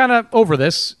 I'm kind of over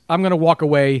this. I'm going to walk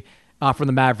away from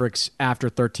the Mavericks after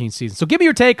 13 seasons. So give me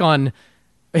your take on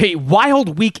a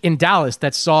wild week in Dallas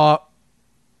that saw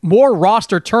more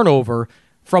roster turnover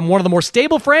from one of the more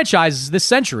stable franchises this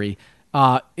century,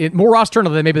 more roster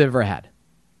turnover than maybe they've ever had.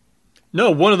 No,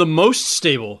 one of the most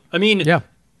stable. I mean,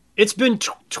 it's been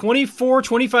 24,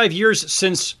 25 years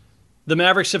since the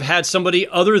Mavericks have had somebody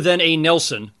other than a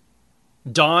Nelson,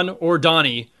 Don or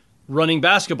Donnie, running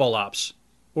basketball ops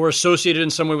or associated in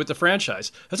some way with the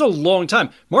franchise. That's a long time.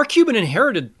 Mark Cuban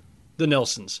inherited the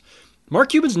Nelsons. Mark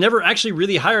Cuban's never actually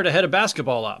really hired a head of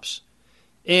basketball ops.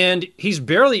 And he's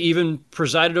barely even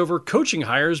presided over coaching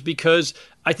hires because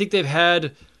I think they've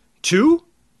had 2,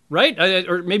 right?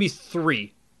 Or maybe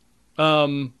 3.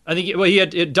 I think he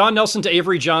had Don Nelson to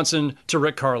Avery Johnson to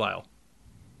Rick Carlisle.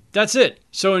 That's it.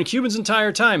 So in Cuban's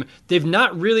entire time, they've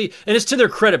not really, and it's to their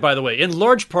credit, by the way, in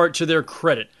large part to their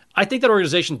credit. I think that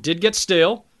organization did get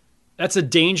stale. That's a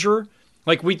danger.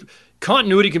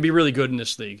 Continuity can be really good in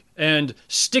this league, and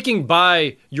sticking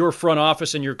by your front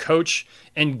office and your coach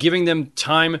and giving them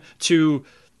time to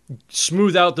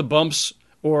smooth out the bumps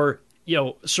or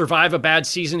survive a bad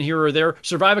season here or there,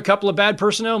 survive a couple of bad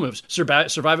personnel moves,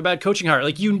 survive a bad coaching hire.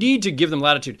 Like, you need to give them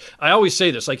latitude. I always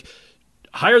say this, like,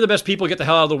 hire the best people, get the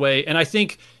hell out of the way. And I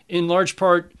think in large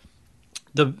part,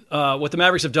 what the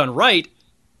Mavericks have done right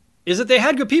is that they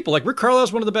had good people. Like, Rick Carlisle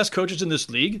is one of the best coaches in this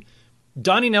league.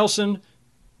 Donnie Nelson,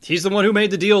 he's the one who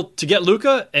made the deal to get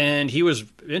Luka, and he was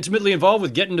intimately involved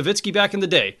with getting Nowitzki back in the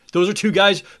day. Those are 2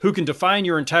 guys who can define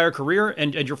your entire career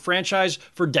and your franchise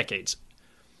for decades.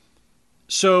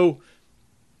 So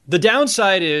the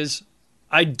downside is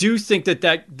I do think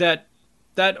that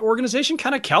organization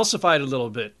kind of calcified a little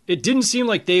bit. It didn't seem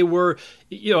like they were,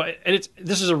 and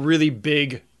this is a really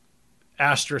big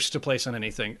asterisk to place on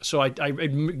anything. So I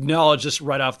acknowledge this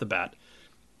right off the bat.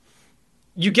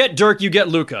 You get Dirk, you get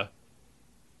Luka.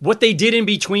 What they did in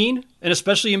between, and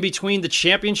especially in between the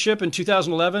championship in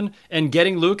 2011 and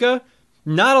getting Luka,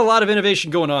 not a lot of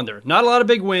innovation going on there. Not a lot of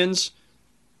big wins.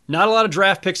 Not a lot of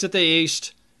draft picks that they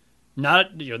aced.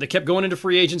 They kept going into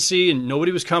free agency and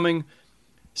nobody was coming.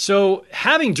 So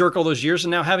having Dirk all those years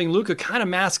and now having Luka kind of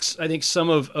masks, I think, some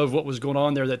of what was going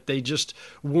on there, that they just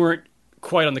weren't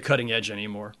quite on the cutting edge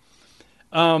anymore.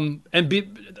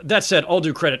 That said, all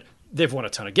due credit, they've won a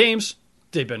ton of games.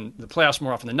 They've been in the playoffs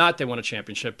more often than not. They won a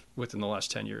championship within the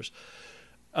last 10 years.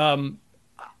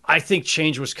 I think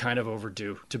change was kind of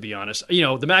overdue, to be honest.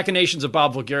 The machinations of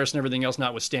Bob Voulgaris and everything else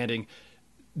notwithstanding,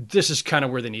 this is kind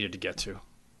of where they needed to get to.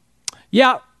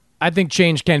 Yeah, I think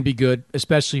change can be good,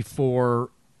 especially for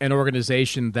an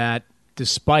organization that,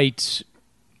 despite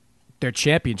their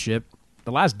championship,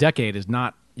 the last decade has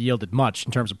not yielded much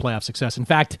in terms of playoff success. In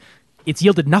fact, it's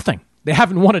yielded nothing. They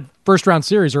haven't won a first-round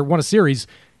series or won a series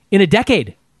in a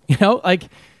decade.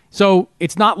 So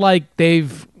it's not like they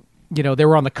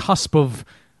were on the cusp of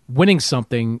winning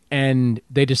something and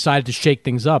they decided to shake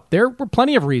things up. There were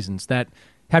plenty of reasons that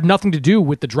have nothing to do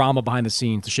with the drama behind the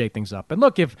scenes to shake things up. And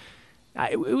look, it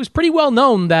was pretty well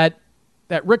known that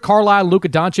Rick Carlisle and Luka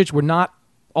Doncic were not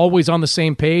always on the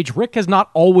same page. Rick has not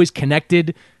always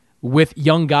connected with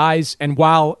young guys, and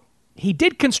while he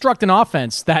did construct an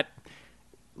offense that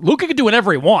Luka can do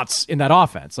whatever he wants in that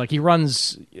offense. Like, he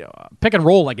runs pick and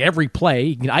roll like every play.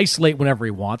 He can isolate whenever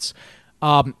he wants.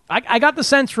 I got the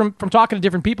sense from talking to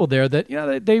different people there that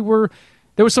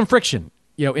there was some friction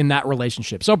in that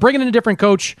relationship. So bringing in a different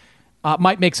coach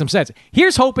might make some sense.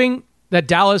 Here's hoping that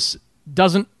Dallas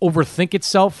doesn't overthink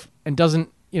itself and doesn't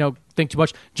think too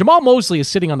much. Jamal Mosley is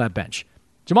sitting on that bench.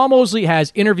 Jamal Mosley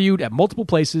has interviewed at multiple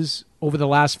places over the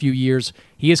last few years.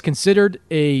 He is considered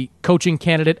a coaching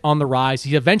candidate on the rise.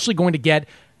 He's eventually going to get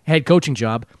a head coaching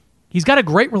job. He's got a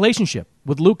great relationship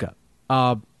with Luka.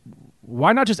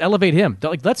 Why not just elevate him?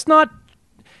 Let's not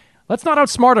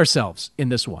outsmart ourselves in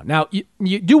this one. Now,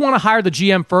 you do want to hire the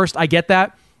GM first. I get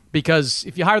that, because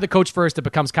if you hire the coach first, it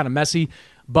becomes kind of messy.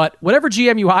 But whatever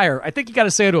GM you hire, I think you got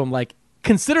to say to him,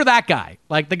 consider that guy.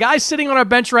 The guy sitting on our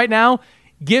bench right now,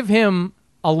 give him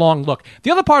a long look. The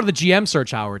other part of the GM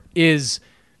search, Howard, is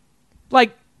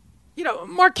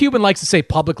Mark Cuban likes to say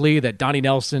publicly that Donnie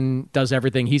Nelson does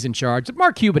everything. He's in charge. But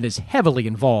Mark Cuban is heavily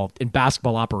involved in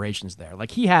basketball operations there.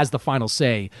 He has the final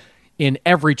say in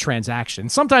every transaction.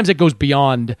 Sometimes it goes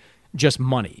beyond just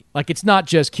money. It's not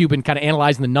just Cuban kind of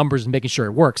analyzing the numbers and making sure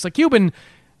it works. Cuban,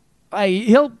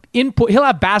 he'll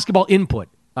have basketball input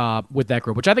with that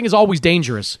group, which I think is always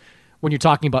dangerous when you're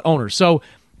talking about owners. So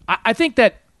I think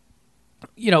that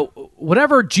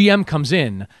whatever GM comes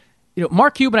in,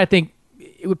 Mark Cuban, I think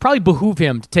it would probably behoove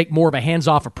him to take more of a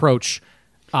hands-off approach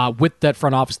with that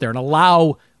front office there and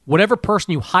allow whatever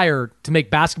person you hire to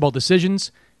make basketball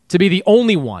decisions to be the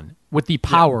only one with the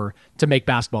power to make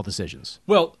basketball decisions.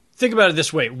 Well, think about it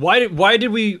this way. Why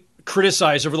did we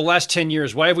criticize over the last 10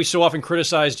 years? Why have we so often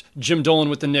criticized Jim Dolan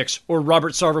with the Knicks or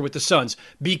Robert Sarver with the Suns?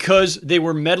 Because they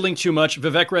were meddling too much.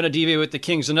 Vivek Ranadive with the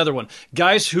Kings, another one.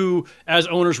 Guys who, as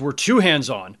owners, were too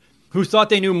hands-on, who thought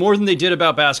they knew more than they did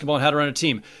about basketball and how to run a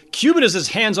team. Cuban is as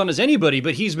hands-on as anybody,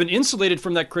 but he's been insulated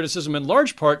from that criticism in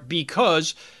large part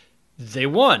because they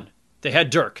won. They had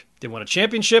Dirk. They won a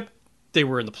championship. They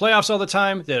were in the playoffs all the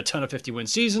time. They had a ton of 50-win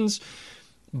seasons.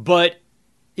 But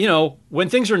when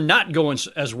things are not going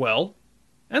as well,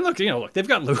 and look, they've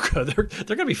got Luka. They're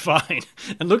going to be fine.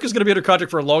 And Luka's going to be under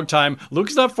contract for a long time.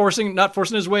 Luka's not forcing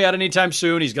his way out anytime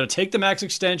soon. He's going to take the max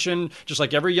extension, just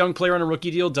like every young player on a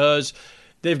rookie deal does.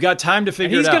 They've got time to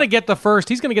figure it out. He's going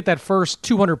to get that first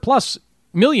 $200+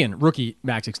 million rookie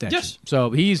max extension. Yes.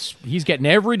 So he's getting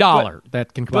every dollar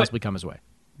that can possibly come his way.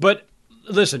 But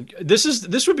listen,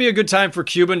 this would be a good time for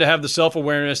Cuban to have the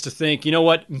self-awareness to think, you know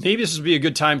what, maybe this would be a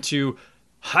good time to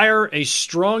hire a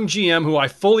strong GM who I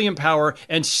fully empower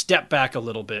and step back a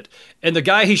little bit. And the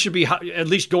guy he should be at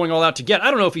least going all out to get, I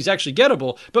don't know if he's actually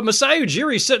gettable, but Masai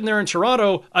Ujiri sitting there in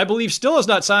Toronto, I believe still has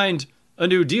not signed a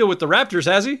new deal with the Raptors,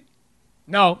 has he?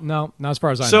 No, not as far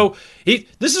as I know. So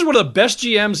this is one of the best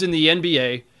GMs in the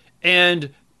NBA, and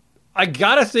I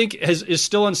gotta think is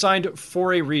still unsigned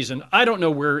for a reason. I don't know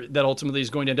where that ultimately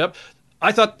is going to end up.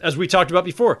 I thought, as we talked about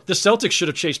before, the Celtics should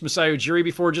have chased Masai Ujiri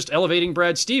before just elevating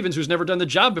Brad Stevens, who's never done the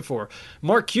job before.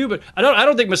 Mark Cuban, I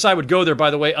don't think Masai would go there, by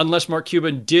the way, unless Mark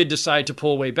Cuban did decide to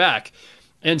pull way back.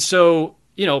 And so,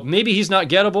 maybe he's not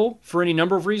gettable for any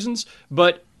number of reasons,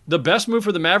 but the best move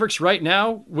for the Mavericks right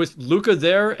now with Luka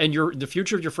there and the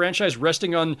future of your franchise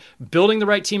resting on building the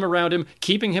right team around him,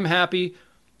 keeping him happy,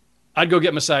 I'd go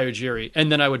get Masai Ujiri,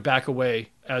 and then I would back away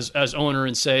as owner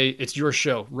and say, it's your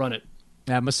show, run it.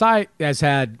 Now, Masai has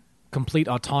had complete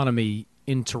autonomy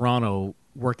in Toronto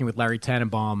working with Larry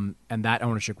Tannenbaum and that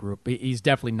ownership group. He's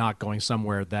definitely not going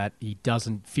somewhere that he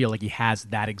doesn't feel like he has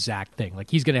that exact thing. Like,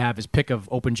 he's going to have his pick of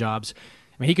open jobs.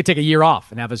 I mean, he could take a year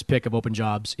off and have his pick of open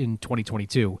jobs in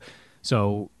 2022.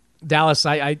 So Dallas,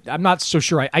 I'm not so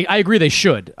sure. I agree they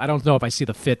should. I don't know if I see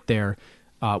the fit there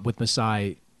with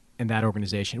Masai and that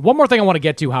organization. One more thing I want to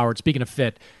get to, Howard, speaking of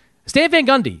fit. Stan Van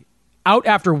Gundy out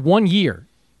after 1 year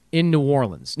in New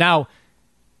Orleans. Now,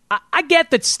 I get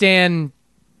that Stan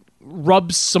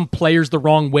rubs some players the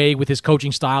wrong way with his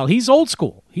coaching style. He's old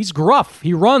school. He's gruff.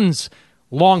 He runs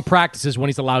long practices when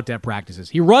he's allowed to have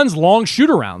practices. He runs long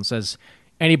shoot-arounds, as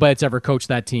anybody that's ever coached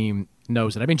that team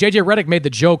knows it. I mean, J.J. Redick made the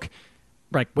joke,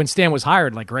 like, when Stan was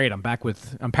hired, like, great, I'm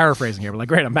paraphrasing here, but like,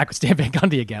 great, I'm back with Stan Van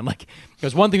Gundy again. Like, it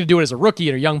was one thing to do it as a rookie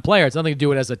and a young player. It's nothing to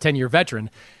do it as a 10-year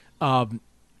veteran. That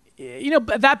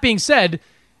being said,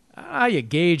 you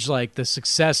gauge, like, the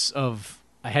success of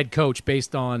a head coach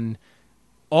based on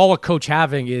all a coach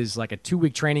having is, like, a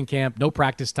 2-week training camp, no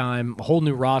practice time, a whole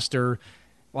new roster.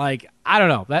 Like, I don't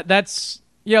know. That's,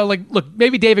 like, look,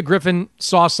 maybe David Griffin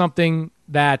saw something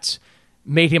that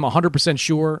made him 100%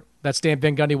 sure that Stan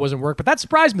Van Gundy wasn't work, but that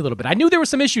surprised me a little bit. I knew there were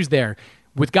some issues there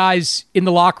with guys in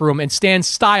the locker room and Stan's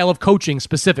style of coaching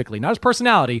specifically, not his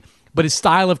personality, but his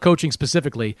style of coaching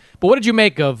specifically. But what did you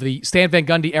make of the Stan Van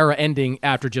Gundy era ending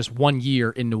after just 1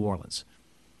 year in New Orleans?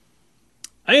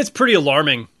 I think it's pretty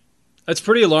alarming. That's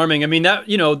pretty alarming. I mean, that,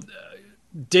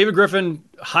 David Griffin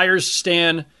hires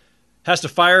Stan, has to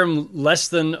fire him less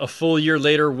than a full year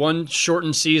later, one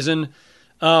shortened season.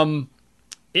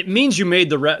 It means you made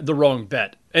the wrong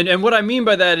bet. And what I mean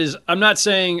by that is I'm not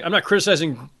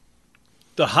criticizing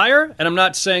the hire, and I'm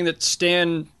not saying that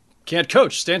Stan can't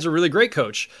coach. Stan's a really great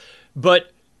coach.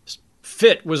 But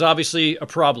fit was obviously a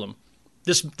problem.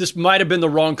 This might have been the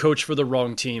wrong coach for the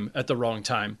wrong team at the wrong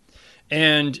time.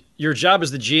 And your job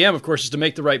as the GM, of course, is to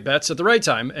make the right bets at the right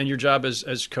time. And your job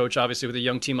as coach, obviously, with a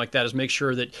young team like that, is make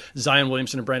sure that Zion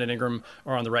Williamson and Brandon Ingram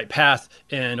are on the right path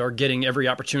and are getting every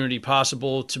opportunity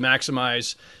possible to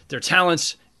maximize their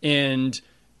talents and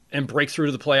break through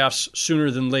to the playoffs sooner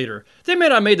than later. They may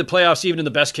not have made the playoffs even in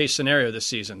the best case scenario this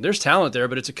season. There's talent there,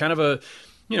 but it's a kind of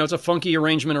it's a funky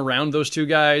arrangement around those two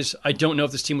guys. I don't know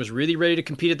if this team was really ready to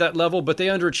compete at that level, but they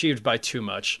underachieved by too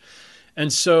much.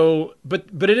 And so, but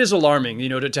it is alarming,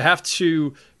 to have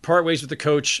to part ways with the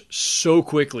coach so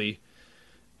quickly.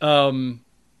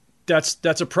 That's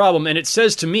a problem. And it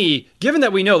says to me, given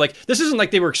that we know, like, this isn't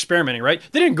like they were experimenting, right?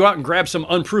 They didn't go out and grab some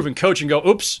unproven coach and go,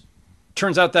 oops,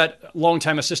 turns out that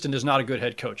longtime assistant is not a good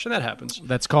head coach. And that happens.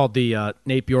 That's called the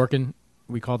Nate Bjorken.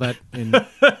 We call that in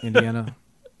Indiana.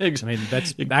 I mean,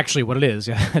 that's actually what it is.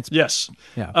 Yeah. Yes.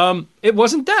 Yeah. It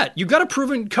wasn't that. You got a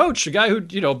proven coach, a guy who,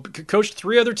 coached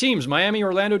 3 other teams, Miami,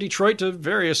 Orlando, Detroit, to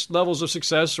various levels of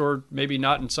success, or maybe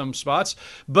not in some spots.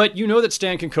 But you know that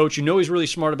Stan can coach. You know he's really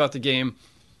smart about the game.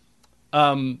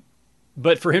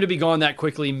 But for him to be gone that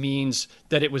quickly means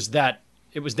that it was that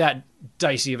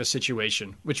dicey of a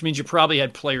situation, which means you probably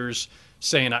had players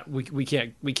saying we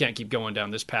can't keep going down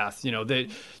this path.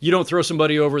 You don't throw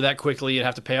somebody over that quickly and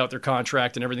have to pay out their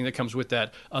contract and everything that comes with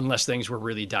that unless things were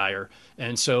really dire.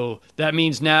 And so that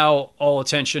means now all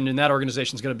attention in that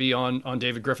organization is going to be on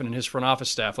David Griffin and his front office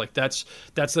staff. Like that's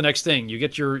the next thing. You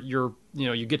get your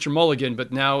you get your mulligan,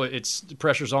 but now the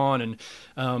pressure's on,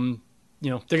 and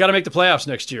they got to make the playoffs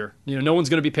next year. No one's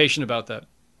going to be patient about that.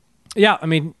 Yeah, I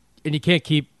mean, and you can't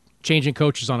keep changing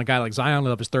coaches on a guy like Zion.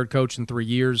 He'll have his 3rd coach in 3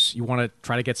 years. You want to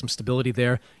try to get some stability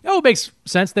there. It makes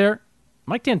sense there.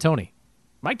 Mike D'Antoni.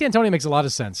 Mike D'Antoni makes a lot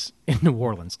of sense in New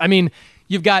Orleans. I mean,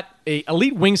 you've got an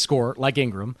elite wing scorer like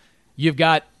Ingram. You've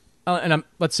got,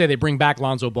 let's say they bring back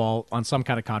Lonzo Ball on some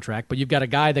kind of contract, but you've got a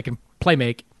guy that can play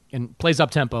make and plays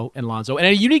up-tempo in Lonzo, and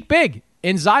a unique big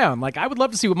in Zion. Like, I would love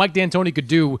to see what Mike D'Antoni could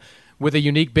do with a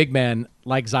unique big man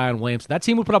like Zion Williamson. That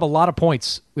team would put up a lot of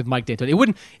points with Mike D'Antoni. It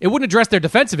wouldn't address their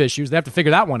defensive issues. They have to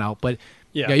figure that one out. But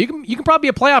yeah, you can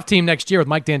probably be a playoff team next year with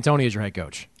Mike D'Antoni as your head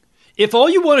coach. If all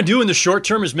you want to do in the short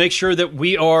term is make sure that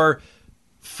we are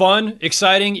fun,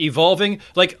 exciting, evolving.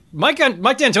 Like Mike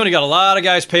D'Antoni got a lot of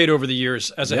guys paid over the years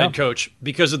as a head coach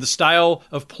because of the style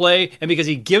of play and because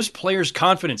he gives players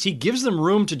confidence. He gives them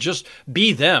room to just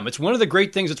be them. It's one of the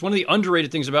great things. It's one of the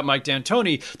underrated things about Mike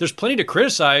D'Antoni. There's plenty to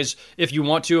criticize if you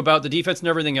want to about the defense and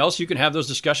everything else. You can have those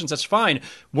discussions. That's fine.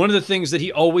 One of the things that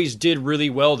he always did really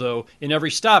well, though, in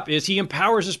every stop is he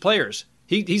empowers his players.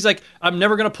 He's like, I'm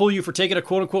never going to pull you for taking a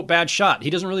quote-unquote bad shot. He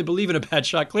doesn't really believe in a bad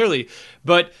shot, clearly.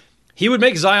 But he would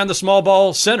make Zion the small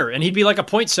ball center, and he'd be like a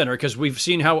point center because we've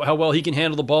seen how well he can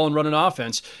handle the ball and run an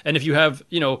offense. And if you have,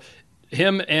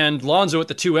 him and Lonzo at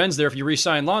the two ends there, if you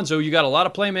re-sign Lonzo, you got a lot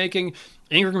of playmaking.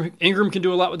 Ingram can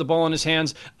do a lot with the ball in his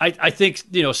hands. I think,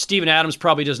 Steven Adams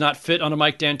probably does not fit on a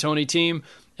Mike D'Antoni team.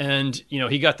 And,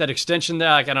 he got that extension there.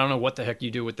 I don't know what the heck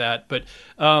you do with that. But,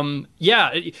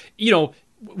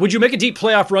 would you make a deep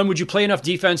playoff run? Would you play enough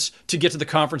defense to get to the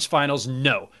conference finals?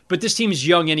 No. But this team is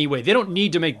young anyway. They don't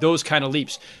need to make those kind of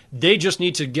leaps. They just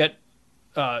need to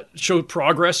show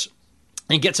progress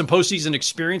and get some postseason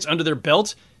experience under their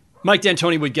belt. Mike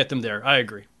D'Antoni would get them there. I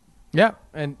agree. Yeah,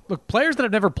 and look, players that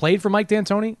have never played for Mike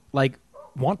D'Antoni,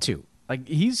 want to.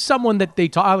 He's someone that they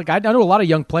talk. I know a lot of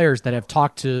young players that have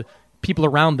talked to people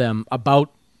around them about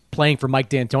playing for Mike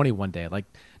D'Antoni one day.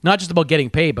 Not just about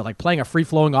getting paid, but playing a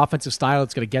free-flowing offensive style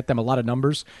that's going to get them a lot of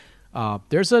numbers.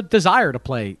 There's a desire to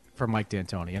play for Mike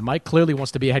D'Antoni, and Mike clearly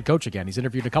wants to be a head coach again. He's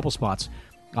interviewed a couple spots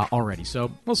already,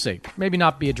 so we'll see. Maybe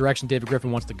not be a direction David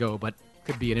Griffin wants to go, but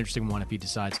could be an interesting one if he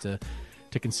decides to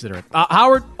consider it.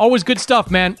 Howard, always good stuff,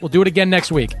 man. We'll do it again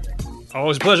next week.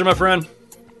 Always a pleasure, my friend.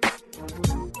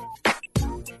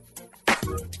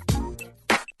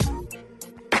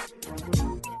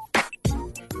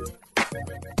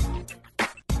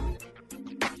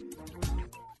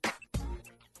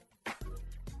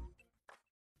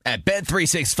 At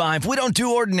Bet365, we don't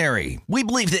do ordinary. We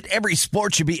believe that every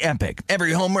sport should be epic.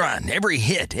 Every home run, every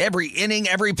hit, every inning,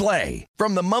 every play.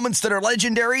 From the moments that are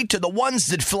legendary to the ones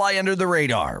that fly under the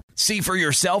radar. See for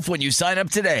yourself when you sign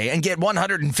up today and get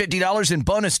 $150 in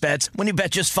bonus bets when you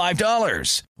bet just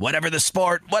 $5. Whatever the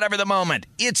sport, whatever the moment,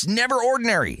 it's never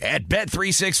ordinary at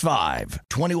Bet365.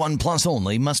 21 plus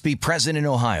only. Must be present in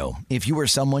Ohio. If you or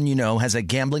someone you know has a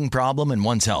gambling problem and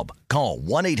wants help, call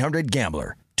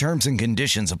 1-800-GAMBLER. Terms and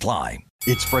conditions apply.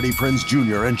 It's Freddie Prinze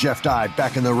Jr. and Jeff Dye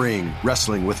back in the ring.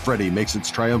 Wrestling with Freddie makes its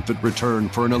triumphant return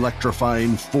for an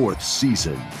electrifying 4th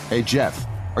season. Hey, Jeff,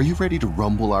 are you ready to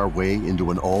rumble our way into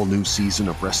an all-new season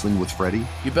of Wrestling with Freddie?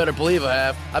 You better believe I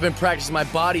have. I've been practicing my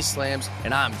body slams,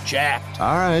 and I'm jacked.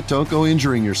 All right, don't go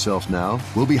injuring yourself now.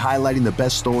 We'll be highlighting the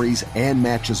best stories and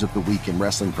matches of the week in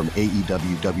wrestling from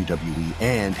AEW, WWE,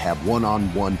 and have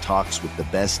one-on-one talks with the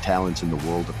best talents in the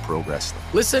world of pro wrestling.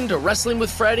 Listen to Wrestling with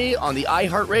Freddie on the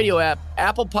iHeartRadio app,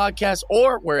 Apple Podcasts,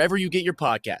 or wherever you get your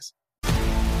podcasts.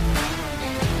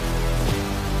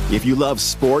 If you love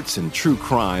sports and true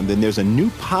crime, then there's a new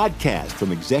podcast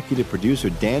from executive producer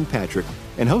Dan Patrick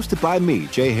and hosted by me,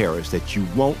 Jay Harris, that you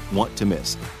won't want to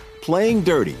miss. Playing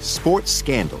Dirty: Sports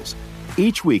Scandals.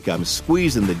 Each week, I'm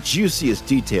squeezing the juiciest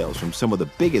details from some of the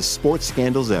biggest sports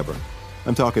scandals ever.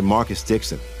 I'm talking Marcus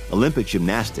Dixon, Olympic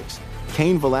gymnastics,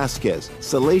 Cain Velasquez,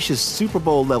 salacious Super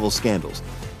Bowl-level scandals.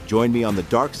 Join me on the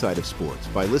dark side of sports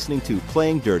by listening to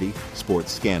Playing Dirty: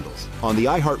 Sports Scandals on the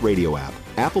iHeartRadio app,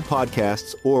 Apple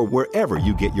Podcasts, or wherever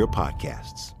you get your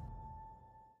podcasts.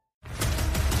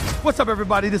 What's up,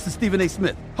 everybody? This is Stephen A.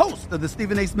 Smith, host of the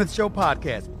Stephen A. Smith Show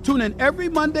podcast. Tune in every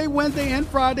Monday, Wednesday, and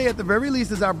Friday at the very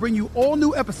least as I bring you all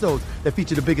new episodes that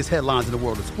feature the biggest headlines in the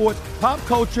world of sports, pop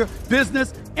culture,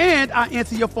 business, and I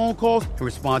answer your phone calls and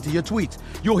respond to your tweets.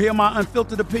 You'll hear my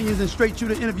unfiltered opinions and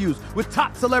straight-shooter interviews with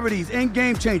top celebrities and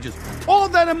game changers. All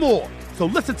that and more. So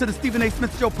listen to the Stephen A.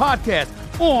 Smith Show podcast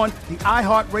on the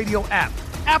iHeartRadio app,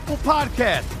 Apple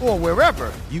Podcasts, or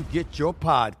wherever you get your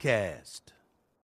podcast.